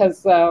 that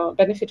has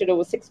benefited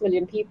over 6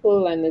 million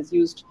people and is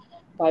used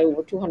by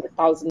over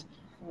 200,000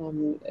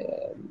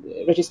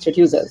 registered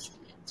users.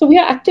 So we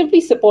are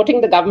actively supporting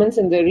the governments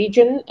in the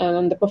region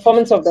and the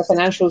performance of the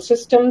financial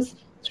systems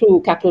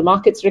through capital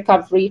markets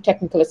recovery,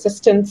 technical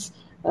assistance,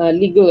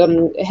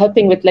 legal,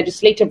 helping with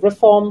legislative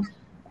reform,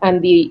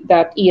 and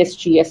that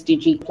ESG,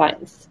 SDG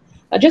compliance.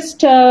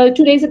 Just 2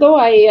 days ago,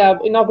 I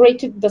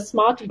inaugurated the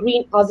Smart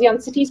Green ASEAN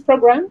Cities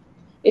program.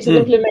 It is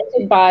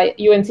implemented by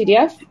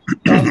UNCDF,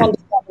 funded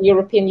by the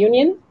European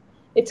Union.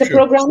 It's a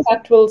program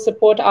that will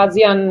support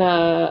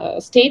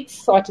ASEAN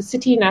states at a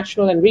city,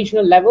 national, and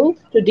regional level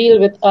to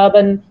deal with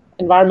urban,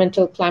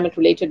 environmental,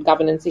 climate-related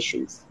governance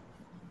issues,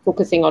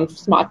 focusing on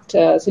smart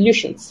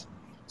solutions.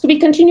 So we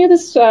continue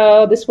this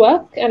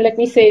work, and let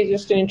me say,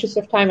 just in interest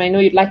of time, I know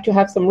you'd like to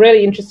have some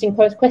really interesting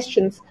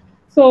questions.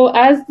 So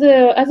as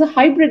a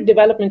hybrid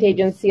development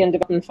agency and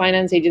development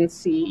finance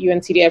agency,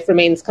 UNCDF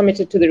remains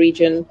committed to the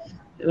region,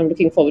 and I'm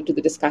looking forward to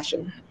the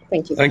discussion.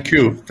 Thank you. Thank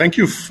you. Thank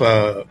you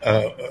for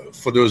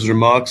those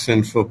remarks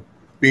and for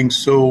being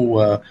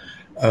so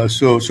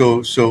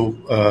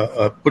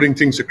putting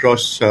things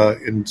across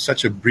in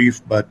such a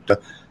brief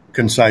but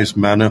concise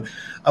manner.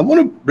 I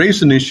want to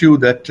raise an issue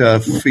that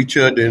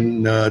featured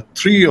in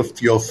 3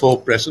 of your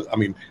 4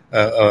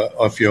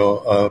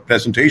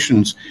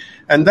 presentations,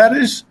 and that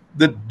is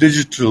the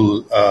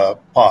digital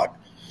part.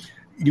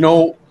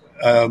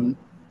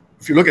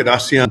 If you look at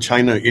ASEAN,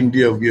 China,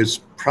 India, we are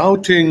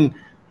sprouting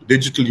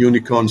digital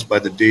unicorns by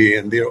the day,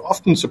 and they are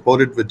often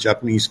supported with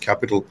Japanese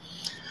capital.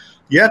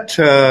 Yet,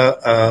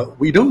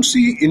 we don't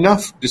see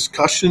enough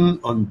discussion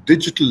on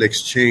digital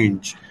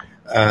exchange.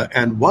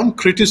 And one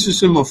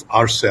criticism of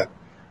RCEP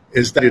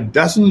is that it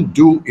doesn't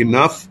do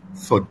enough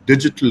for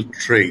digital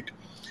trade.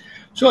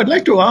 So I'd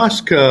like to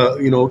ask,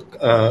 in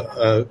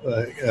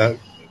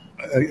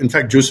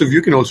fact, Joseph,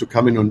 you can also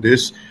come in on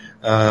this,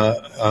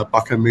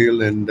 Pak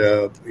Emil and,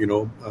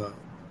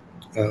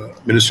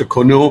 Minister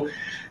Kono.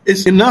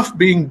 Is enough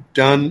being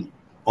done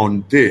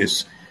on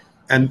this?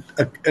 And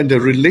a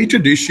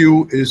related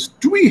issue is,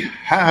 do we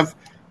have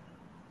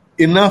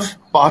enough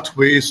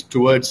pathways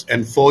towards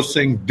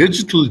enforcing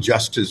digital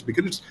justice?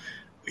 Because it's,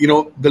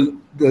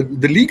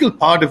 the legal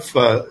part of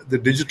the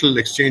digital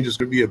exchange is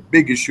going to be a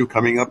big issue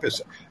coming up,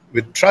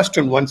 with trust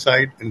on one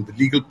side and the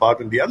legal part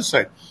on the other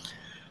side.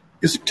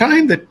 Is it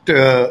time that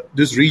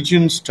this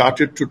region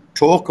started to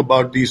talk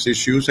about these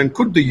issues, and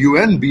could the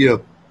UN be a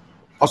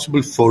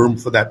possible forum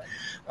for that?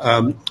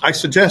 I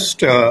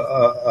suggest,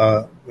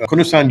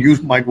 Kono-san, you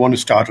might want to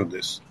start on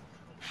this.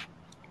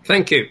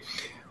 Thank you.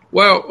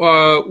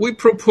 We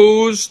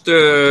proposed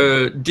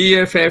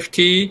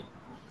DFFT,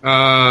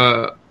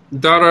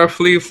 Data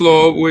Free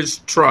Flow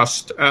with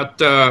Trust, at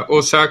the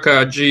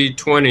Osaka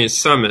G20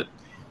 Summit.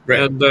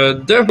 Right. And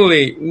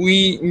definitely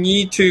we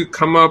need to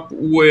come up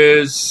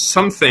with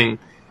something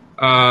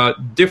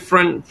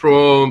different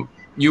from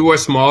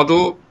U.S.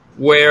 model,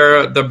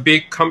 where the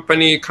big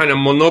company kind of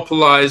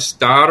monopolize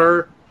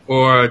data,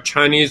 or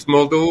Chinese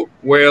model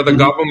where the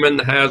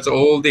government has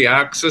all the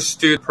access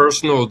to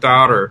personal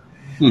data.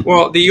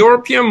 Well, the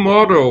European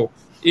model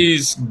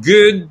is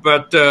good,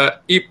 but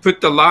it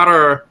put a lot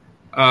of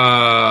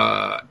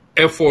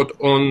effort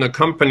on the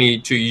company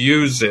to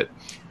use it.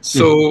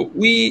 So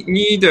we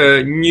need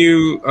a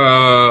new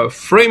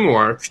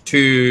framework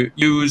to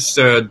use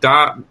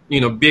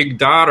big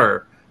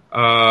data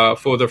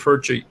for the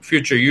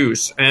future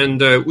use. And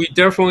we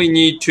definitely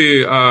need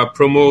to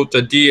promote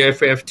the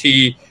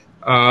DFFT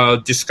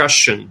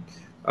discussion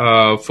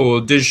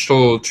for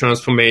digital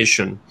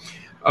transformation.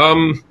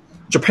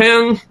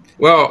 Japan,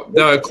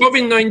 the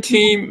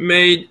COVID-19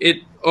 made it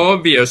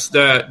obvious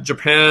that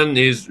Japan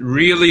is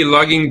really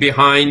lagging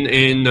behind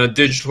in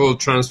digital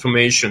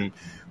transformation.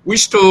 We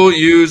still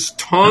use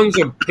tons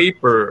of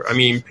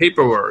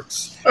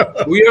paperworks.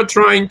 We are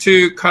trying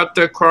to cut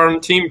the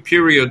quarantine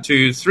period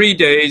to 3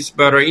 days,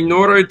 but in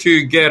order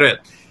to get it,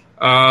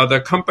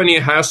 the company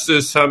has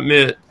to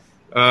submit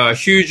a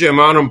huge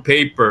amount of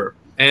paper,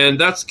 and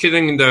that's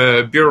killing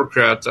the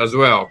bureaucrats as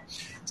well.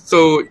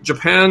 So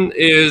Japan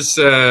is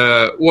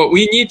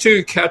we need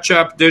to catch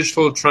up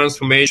digital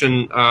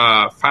transformation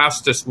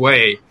fastest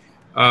way.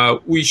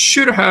 We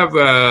should have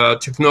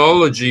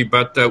technology,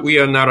 but we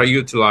are not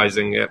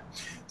utilizing it.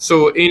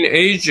 So in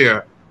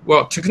Asia,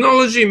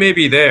 technology may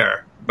be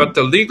there, but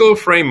the legal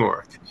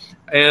framework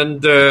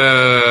and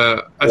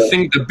I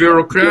think the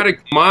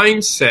bureaucratic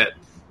mindset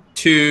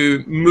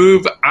to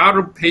move out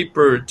of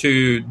paper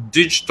to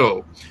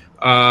digital,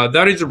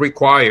 that is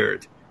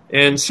required.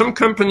 And some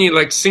company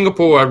like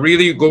Singapore are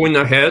really going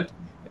ahead,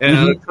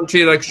 and a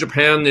country like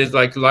Japan is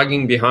like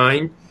lagging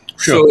behind.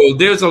 Sure. So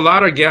there's a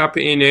lot of gap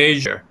in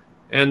Asia.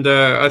 And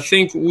I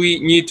think we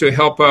need to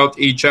help out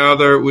each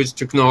other with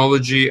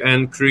technology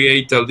and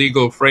create a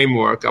legal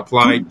framework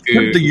applied to...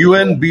 Could the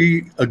UN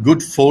be a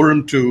good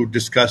forum to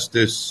discuss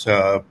this,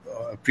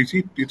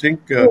 Preeti? Do you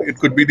think it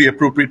could be the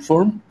appropriate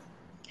forum?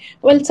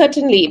 Well,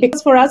 certainly,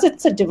 because for us,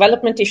 it's a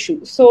development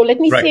issue. So let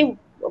me say,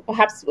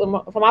 perhaps from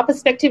our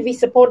perspective, we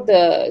support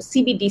the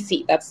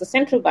CBDC, that's the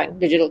central bank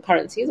digital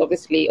currencies,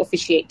 obviously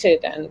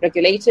officiated and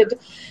regulated.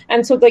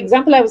 And so the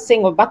example I was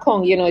saying of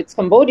Bakong, it's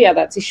Cambodia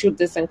that's issued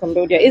this, and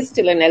Cambodia is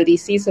still an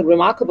LDC, so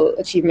remarkable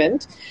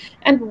achievement.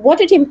 And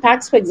what it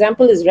impacts, for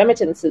example, is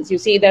remittances. You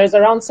see, there's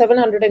around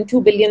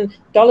 $702 billion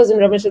in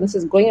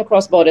remittances going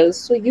across borders.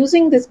 So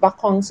using this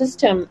Bakong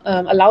system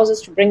allows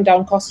us to bring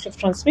down cost of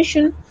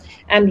transmission.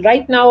 And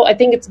right now, I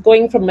think it's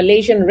going from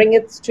Malaysian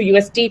ringgits to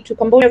USD to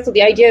Cambodia. So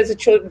the idea is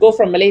it should go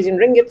from Malaysian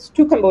ringgits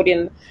to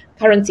Cambodian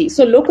currency.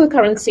 So local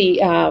currency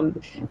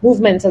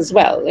movements as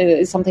well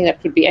is something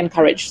that could be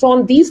encouraged. So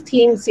on these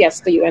themes, yes,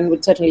 the UN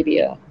would certainly be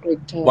a great...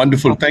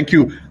 Wonderful. Thank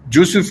you.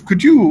 Joseph,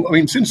 could you,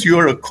 since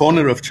you're a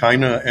corner of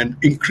China and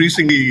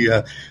increasingly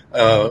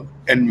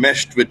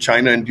enmeshed with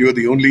China, and you're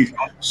the only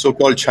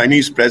so-called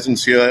Chinese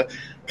presence here,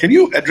 can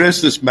you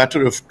address this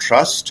matter of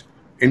trust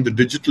in the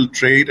digital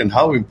trade and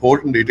how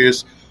important it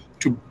is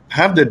to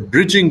have that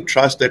bridging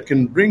trust that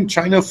can bring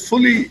China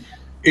fully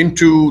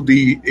into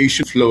the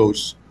Asian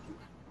flows?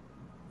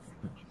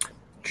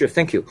 Sure,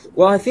 thank you.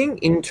 Well, I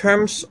think in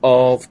terms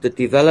of the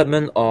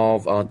development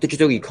of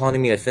digital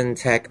economy and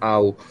fintech,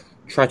 I'll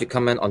try to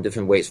comment on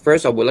different ways.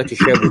 First, I would like to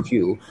share with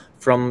you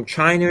from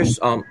China's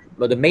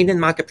the mainland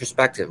market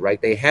perspective,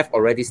 right? They have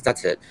already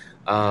started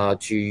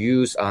to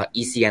use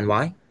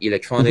ECNY,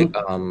 electronic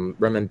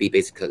renminbi,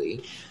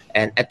 basically.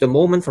 And at the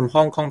moment, from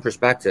Hong Kong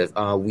perspective,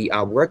 we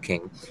are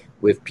working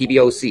with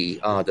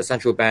PBOC, the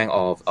central bank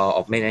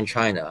of mainland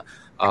China,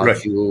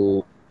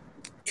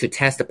 to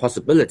test the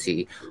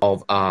possibility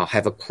of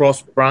have a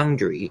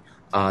cross-boundary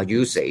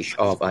usage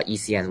of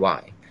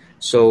ECNY.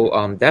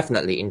 So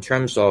definitely, in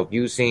terms of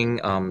using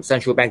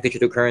central bank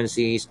digital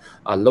currencies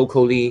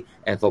locally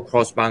and for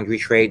cross-boundary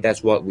trade,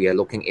 that's what we are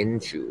looking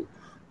into.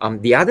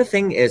 The other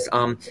thing is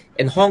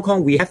in Hong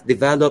Kong, we have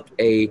developed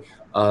a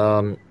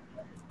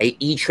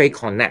E-Trade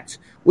Connect,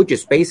 which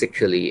is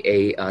basically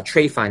a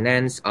trade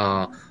finance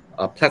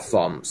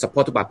platform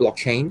supported by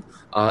blockchain.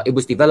 It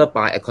was developed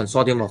by a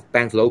consortium of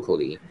banks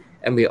locally.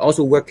 And we're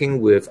also working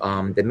with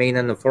the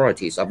mainland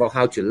authorities about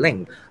how to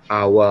link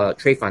our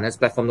trade finance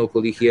platform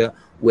locally here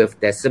with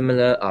their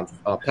similar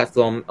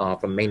platform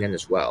from mainland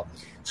as well.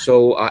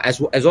 So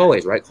as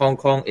always, right, Hong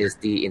Kong is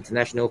the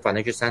international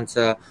financial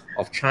center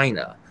of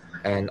China.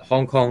 And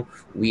Hong Kong,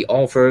 we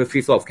offer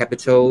free flow of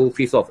capital,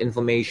 free flow of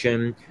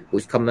information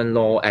with common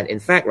law. And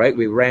in fact, right,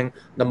 we rank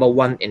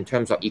 #1 in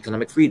terms of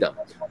economic freedom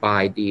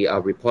by the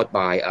report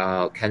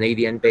by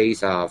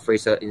Canadian-based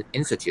Fraser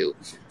Institute.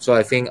 So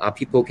I think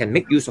people can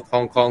make use of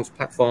Hong Kong's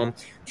platform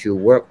to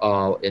work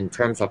in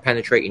terms of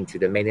penetrate into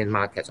the mainland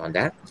markets on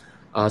that.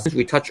 Since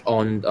we touch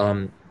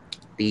on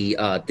the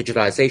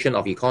digitalization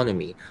of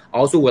economy, I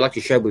also would like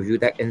to share with you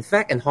that, in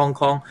fact, in Hong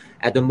Kong,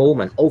 at the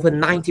moment, over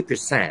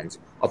 90%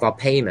 of our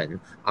payment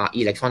are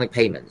electronic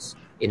payments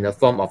in the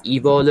form of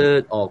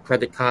e-wallet or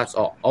credit cards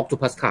or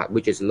Octopus card,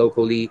 which is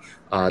locally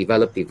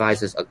developed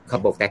devices a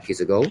couple of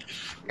decades ago.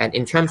 And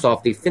in terms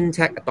of the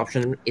fintech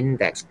adoption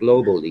index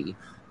globally,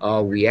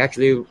 we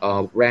actually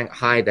rank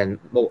higher than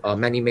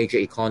many major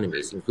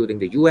economies, including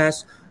the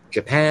US,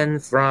 Japan,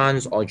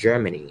 France, or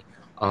Germany.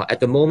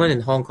 At the moment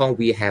in Hong Kong,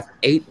 we have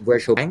 8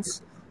 virtual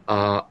banks,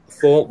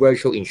 4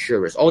 virtual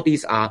insurers. All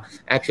these are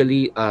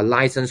actually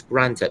license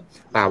granted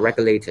by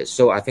regulators.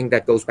 So I think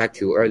that goes back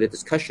to earlier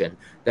discussion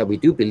that we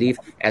do believe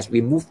as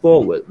we move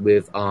forward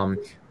with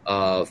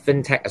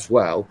fintech as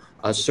well,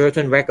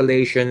 certain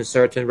regulations,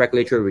 certain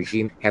regulatory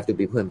regime have to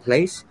be put in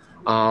place.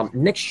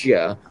 Next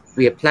year,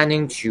 we are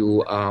planning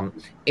to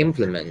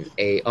implement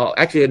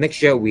actually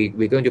next year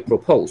we're going to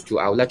propose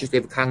to our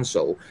Legislative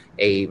Council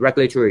a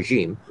regulatory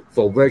regime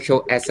for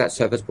virtual asset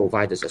service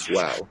providers as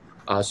well.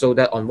 So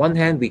that on one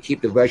hand, we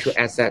keep the virtual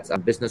assets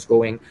business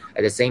going,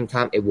 at the same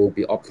time, it will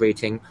be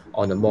operating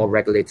on a more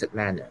regulated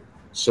manner.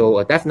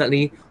 So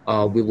definitely,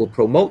 we will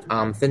promote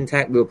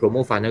fintech, we will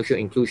promote financial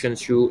inclusion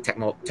through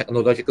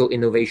technological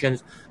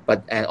innovations,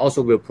 and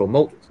also we'll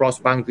promote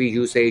cross-boundary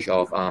usage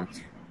of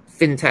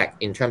fintech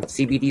in terms of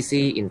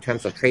CBDC, in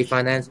terms of trade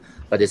finance,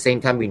 but at the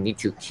same time, we need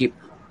to keep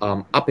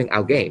upping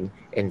our game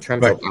in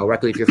terms of our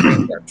regulatory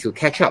framework to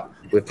catch up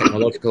with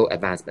technological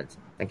advancements.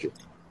 Thank you.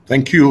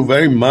 Thank you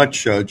very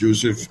much,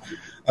 Joseph.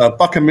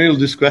 Pak Emil,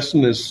 this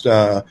question is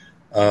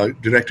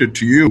directed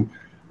to you.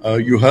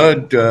 You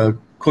heard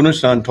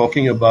Kono-san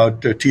talking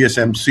about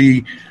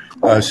TSMC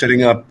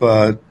setting up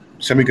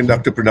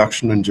semiconductor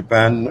production in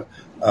Japan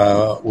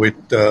with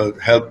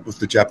help of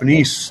the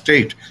Japanese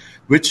state,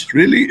 which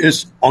really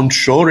is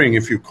onshoring,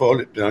 if you call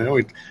it. You know,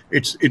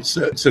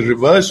 it's a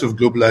reverse of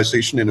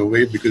globalization in a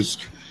way, because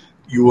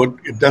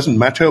it doesn't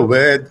matter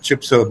where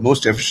chips are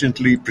most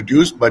efficiently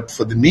produced, but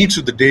for the needs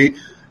of the day,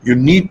 you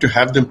need to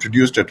have them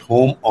produced at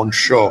home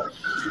onshore.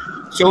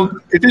 So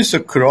it is a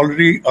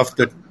corollary of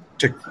the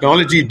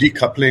technology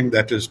decoupling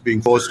that is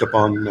being forced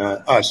upon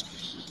us.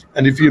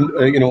 And if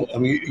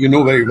you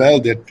know very well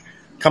that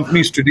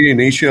companies today in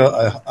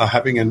Asia are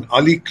having an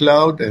Ali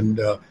cloud and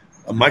a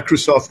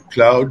Microsoft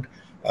cloud.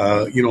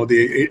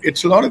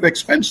 It's a lot of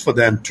expense for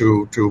them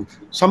to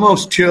somehow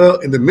steer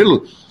in the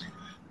middle.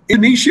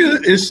 Indonesia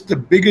is the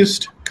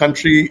biggest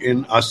country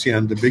in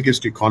ASEAN, the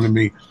biggest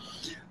economy.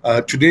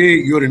 Today,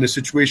 you're in a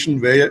situation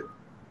where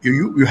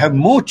you have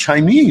more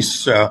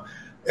Chinese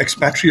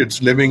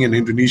expatriates living in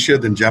Indonesia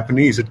than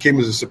Japanese. It came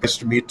as a surprise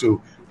to me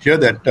to hear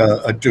that,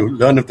 to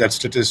learn of that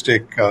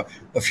statistic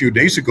a few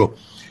days ago.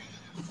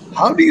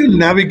 How do you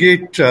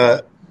navigate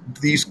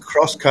these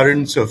cross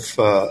currents of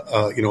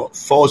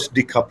forced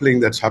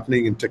decoupling that's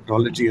happening in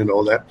technology and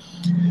all that?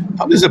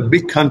 How does a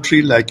big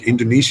country like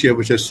Indonesia,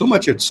 which has so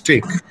much at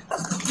stake,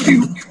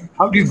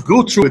 how do you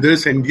go through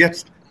this and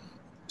yet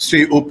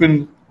stay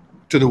open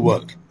to the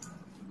world?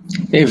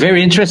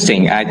 Very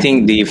interesting. I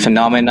think the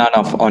phenomenon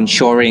of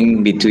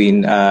onshoring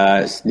between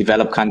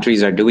developed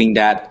countries are doing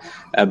that,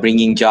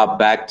 bringing job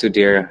back to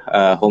their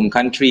home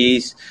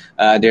countries.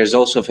 There's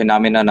also a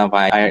phenomenon of,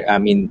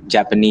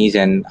 Japanese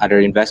and other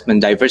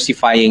investment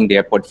diversifying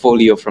their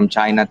portfolio from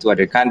China to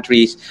other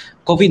countries.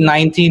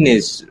 COVID-19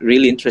 is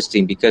really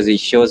interesting because it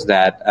shows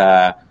that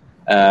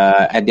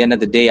at the end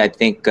of the day, I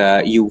think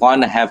you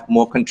want to have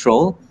more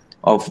control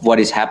of what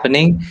is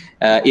happening.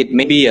 It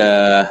may be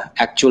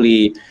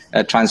actually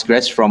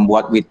transgress from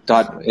what we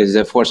thought is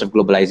the force of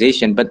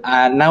globalization. But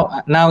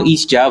now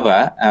East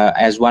Java,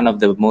 as one of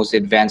the most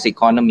advanced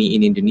economy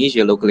in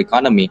Indonesia, local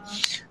economy,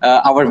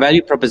 our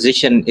value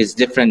proposition is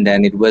different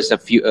than it was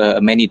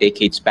many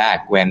decades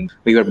back when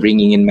we were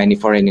bringing in many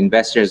foreign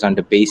investors on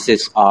the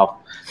basis of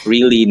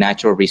really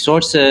natural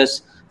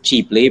resources,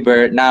 cheap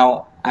labor.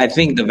 Now, I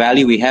think the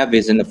value we have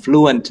is an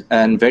affluent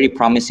and very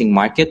promising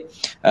market.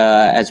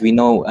 As we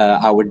know,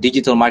 our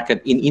digital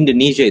market in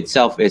Indonesia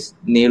itself is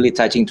nearly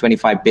touching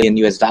 $25 billion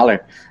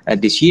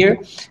this year.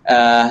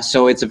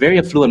 So it's a very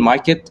affluent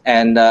market,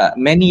 and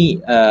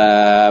many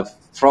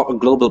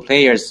global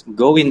players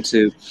go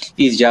into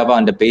East Java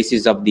on the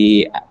basis of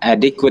the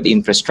adequate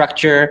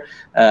infrastructure,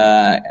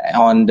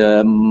 on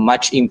the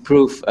much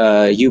improved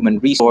human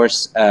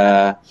resource,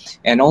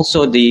 and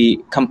also the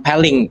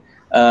compelling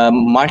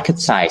market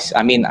size.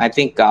 I mean, I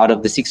think out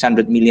of the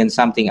 600 million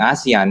something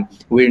ASEAN,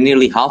 we're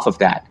nearly half of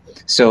that.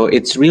 So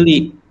it's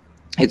really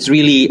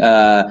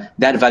that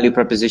value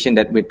proposition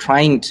that we're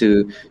trying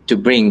to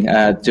bring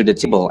to the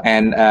table,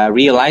 and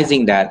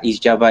realizing that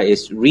East Java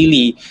is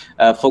really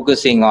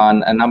focusing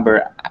on a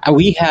number.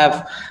 We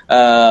have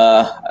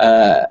around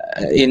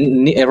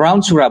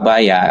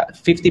Surabaya,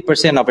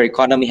 50% of our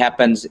economy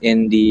happens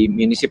in the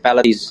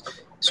municipalities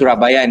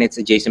Surabaya and its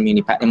adjacent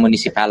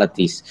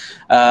municipalities.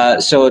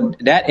 So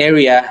that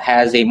area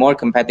has a more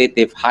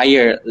competitive,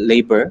 higher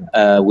labor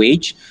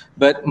wage,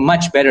 but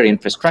much better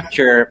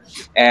infrastructure,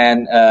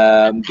 and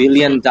 $1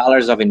 billion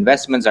of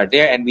investments are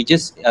there. And we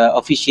just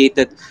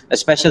officiated a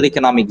special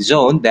economic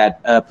zone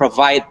that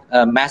provide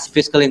mass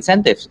fiscal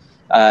incentives.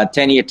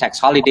 10-year tax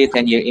holiday,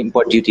 10-year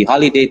import duty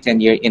holiday,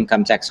 10-year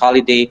income tax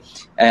holiday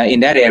in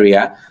that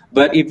area.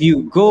 But if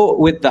you go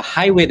with the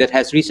highway that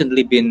has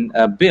recently been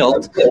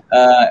built,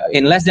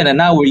 in less than an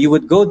hour, you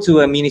would go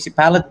to a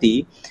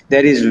municipality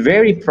that is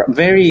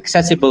very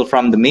accessible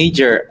from the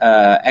major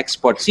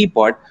export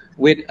seaport,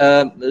 with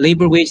a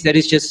labor wage that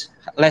is just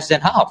less than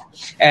half.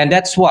 And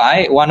that's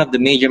why one of the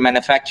major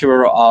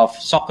manufacturer of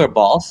soccer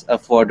balls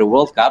for the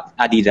World Cup,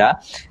 Adidas,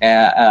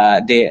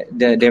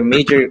 their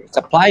major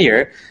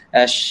supplier,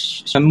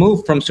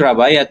 moved from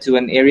Surabaya to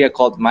an area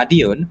called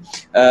Madiun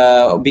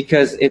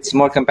because it's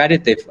more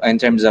competitive in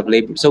terms of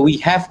labor. So we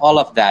have all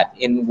of that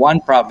in one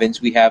province.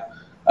 We have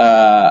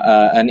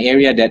an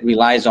area that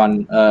relies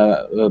on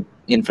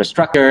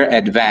infrastructure,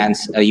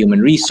 advanced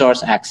human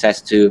resource,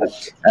 access to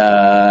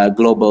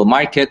global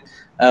market.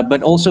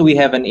 But also we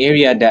have an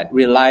area that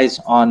relies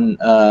on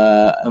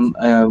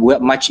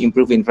much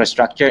improved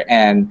infrastructure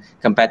and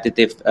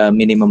competitive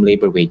minimum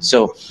labor wage.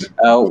 So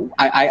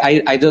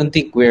I don't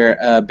think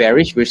we're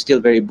bearish. We're still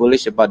very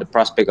bullish about the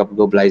prospect of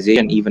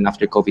globalization even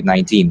after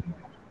COVID-19.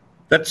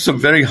 That's a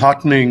very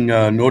heartening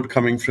note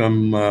coming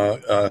from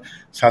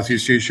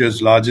Southeast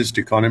Asia's largest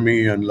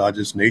economy and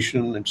largest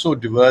nation, and so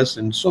diverse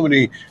and so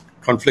many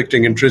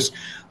conflicting interests.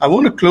 I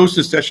want to close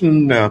the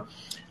session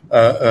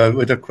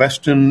with a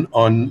question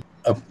on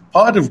a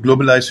part of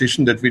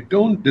globalization that we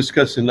don't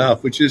discuss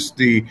enough, which is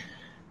the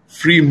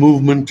free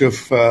movement of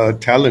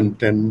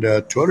talent and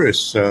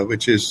tourists,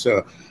 which is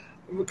a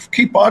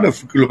key part of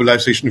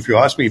globalization. If you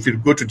ask me, if you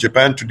go to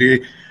Japan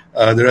today,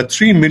 there are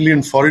 3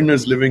 million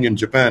foreigners living in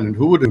Japan, and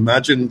who would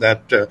imagine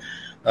that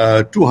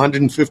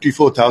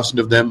 254,000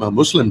 of them are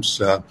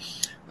Muslims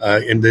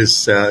in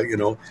this,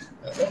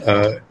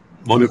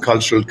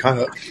 monocultural kind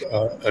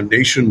of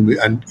nation,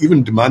 and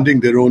even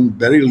demanding their own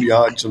burial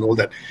yards and all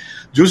that.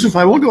 Joseph,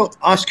 I want to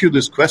ask you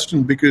this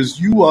question because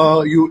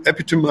you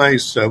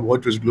epitomize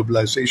what was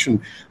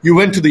globalization. You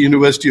went to the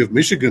University of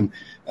Michigan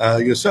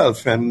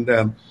yourself,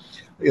 and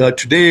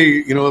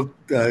today,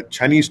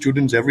 Chinese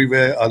students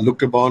everywhere are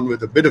looked upon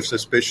with a bit of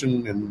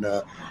suspicion in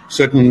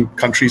certain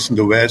countries in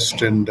the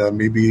West and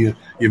maybe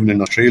even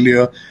in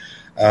Australia.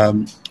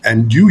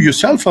 And you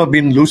yourself have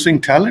been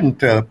losing talent.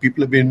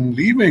 People have been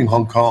leaving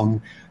Hong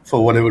Kong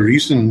for whatever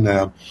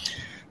reason.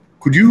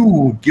 Could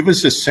you give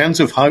us a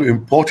sense of how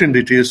important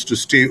it is to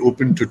stay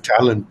open to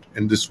talent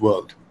in this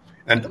world?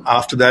 And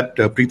after that,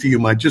 Preeti, you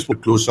might just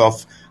close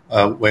off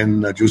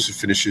when Joseph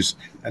finishes,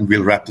 and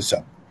we'll wrap this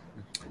up.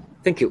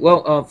 Thank you.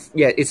 Well,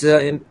 it's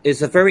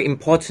a very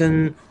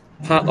important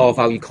part of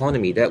our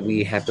economy that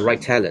we have the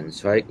right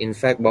talents, right? In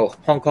fact,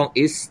 Hong Kong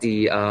is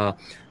the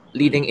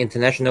leading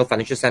international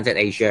financial center in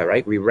Asia,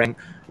 right? We rank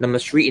number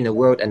 3 in the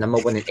world and number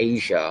 1 in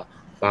Asia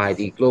by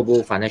the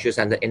Global Financial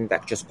Center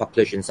Index, just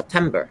published in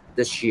September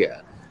this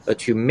year. But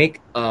to make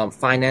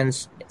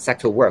finance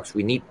sector works,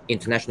 we need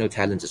international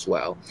talents as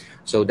well.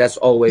 So that's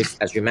always,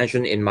 as you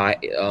mentioned, in my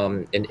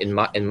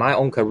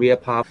own career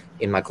path,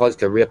 in my colleague's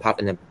career path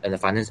in the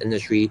finance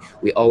industry,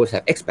 we always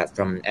have expats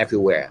from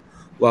everywhere.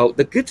 Well,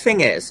 the good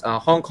thing is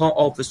Hong Kong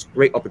offers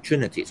great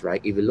opportunities, right?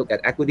 If you look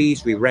at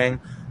equities, we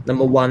rank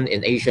number 1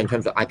 in Asia in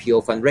terms of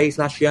IPO fundraise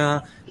last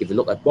year. If you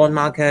look at bond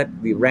market,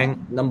 we rank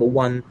number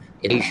 1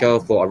 in Asia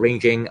for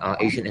arranging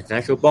Asian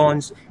international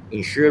bonds.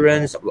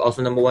 Insurance, we're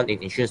also number 1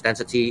 in insurance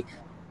density.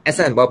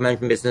 Asset and wealth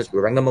management business, we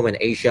rank number 1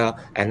 in Asia,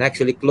 and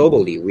actually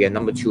globally, we are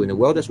number 2 in the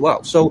world as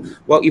well. So,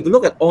 if you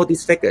look at all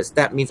these figures,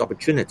 that means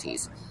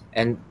opportunities.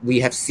 And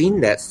we have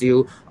seen that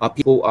still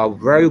people are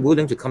very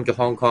willing to come to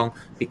Hong Kong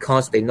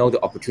because they know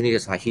the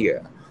opportunities are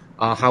here.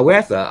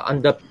 However,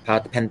 under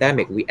the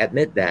pandemic, we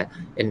admit that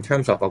in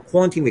terms of our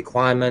quarantine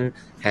requirement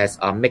has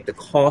made the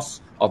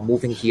cost of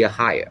moving here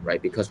higher,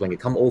 right? Because when you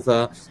come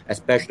over,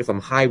 especially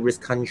from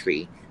high-risk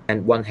country,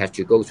 and one has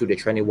to go through the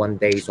 21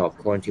 days of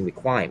quarantine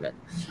requirement.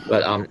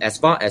 But as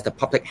far as the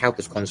public health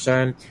is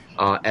concerned,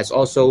 as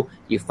also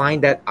you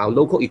find that our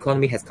local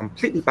economy has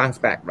completely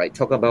bounced back, right?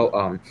 Talk about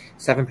 7%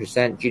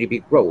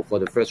 GDP growth for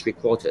the first 3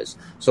 quarters.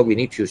 So we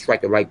need to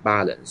strike the right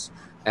balance.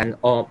 And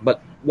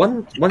but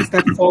one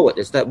step forward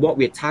is that what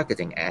we're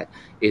targeting at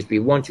is we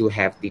want to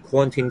have the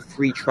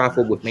quarantine-free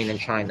travel with mainland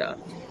China.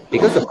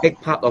 Because a big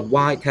part of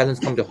why talents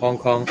come to Hong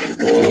Kong is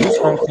to use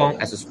Hong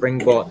Kong as a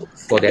springboard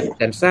for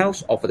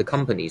themselves or for the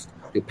companies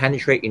to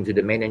penetrate into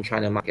the mainland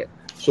China market.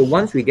 So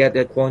once we get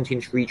the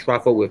quarantine-free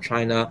travel with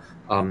China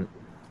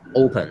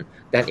open,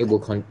 then it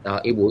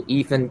will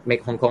even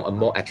make Hong Kong a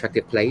more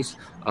attractive place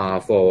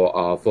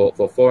for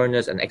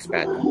foreigners and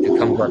expats to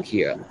come work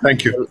here.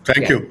 Thank you.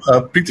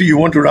 Preeti, you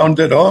want to round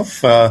that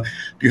off? Do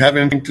you have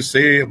anything to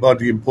say about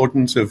the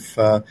importance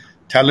of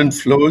talent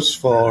flows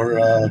for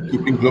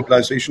keeping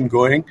globalization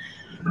going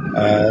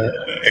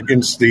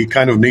against the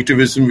kind of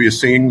nativism we are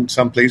seeing in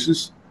some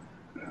places?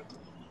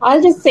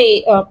 I'll just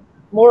say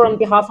more on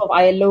behalf of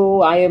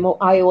ILO, IMO,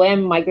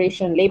 IOM,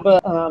 migration, labor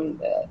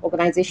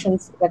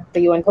organizations that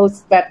the UN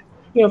hosts, that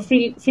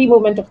free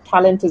movement of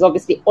talent is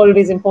obviously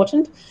always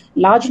important,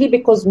 largely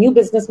because new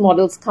business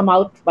models come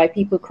out by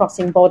people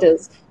crossing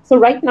borders. So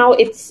right now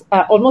it's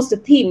almost a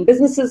theme,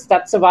 businesses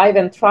that survive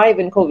and thrive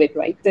in COVID,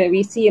 right?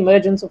 We see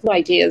emergence of new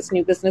ideas,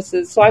 new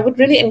businesses. So I would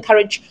really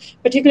encourage,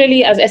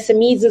 particularly as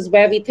SMEs is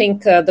where we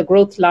think the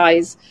growth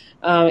lies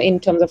in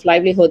terms of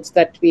livelihoods,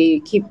 that we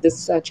keep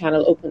this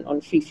channel open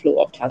on free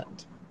flow of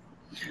talent.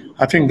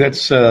 I think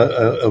that's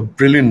a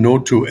brilliant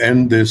note to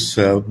end this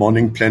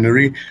morning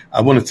plenary.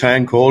 I want to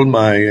thank all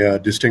my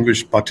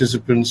distinguished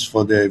participants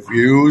for their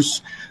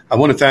views. I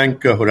want to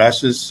thank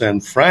Horasis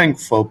and Frank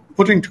for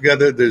putting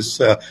together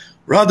this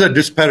rather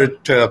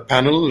disparate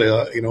panel.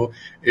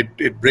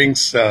 It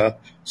brings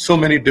so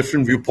many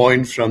different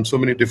viewpoints from so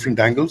many different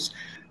angles.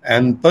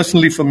 And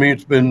personally, for me,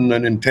 it's been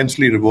an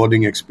intensely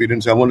rewarding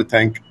experience. I want to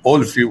thank all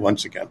of you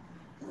once again.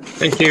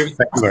 Thank you.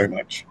 Thank you very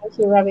much. Thank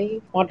you,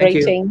 Ravi,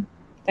 moderating.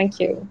 Thank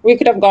you. We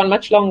could have gone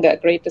much longer.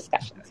 Great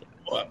discussions.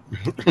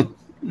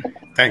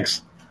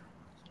 Thanks.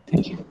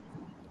 Thank you.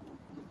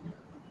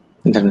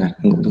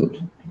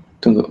 Tunggu.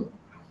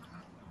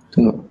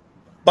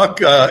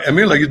 Pak,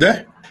 Emil, are you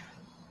there?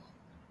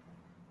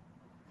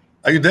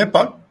 Are you there,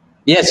 Pak?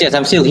 Yes,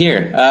 I'm still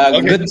here.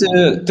 Okay. Good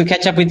to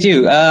catch up with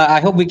you. I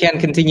hope we can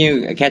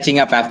continue catching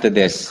up after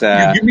this.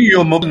 You give me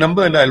your mobile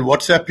number and I'll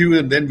WhatsApp you,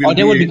 and then we'll.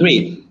 That would be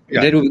great.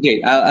 Yeah. That would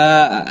be great.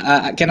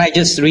 Can I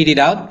just read it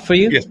out for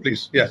you? Yes,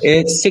 please. Yes.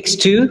 It's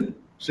 62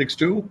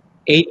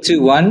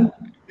 821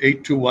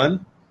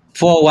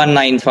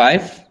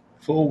 4195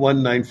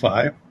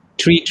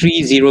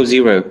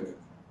 3300.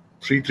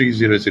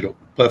 3300.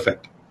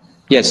 Perfect.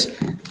 Yes.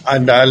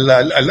 And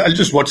I'll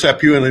just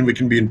WhatsApp you, and then we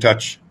can be in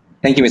touch.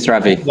 Thank you, Mr.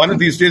 Ravi. One of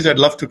these days, I'd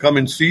love to come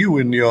and see you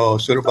in your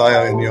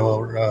Surabaya, in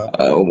your...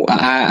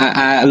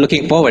 I'm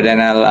looking forward,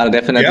 and I'll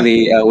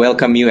definitely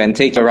welcome you and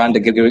take you around the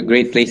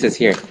great places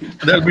here.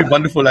 That'll be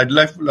wonderful. I'd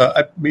like,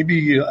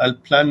 maybe I'll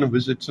plan a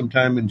visit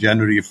sometime in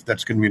January, if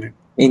that's convenient.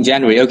 In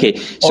January, okay.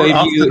 So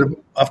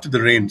after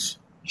the rains.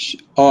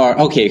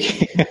 Okay.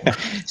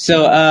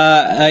 So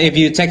if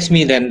you text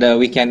me, then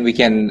we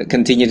can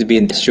continue to be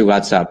in touch through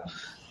WhatsApp.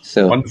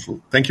 So wonderful.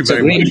 Thank you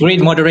very much.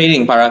 Great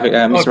moderating,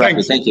 Mr.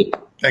 Ravi. Thank you.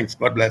 Thanks.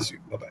 God bless you.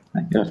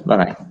 Bye-bye.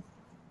 Bye-bye.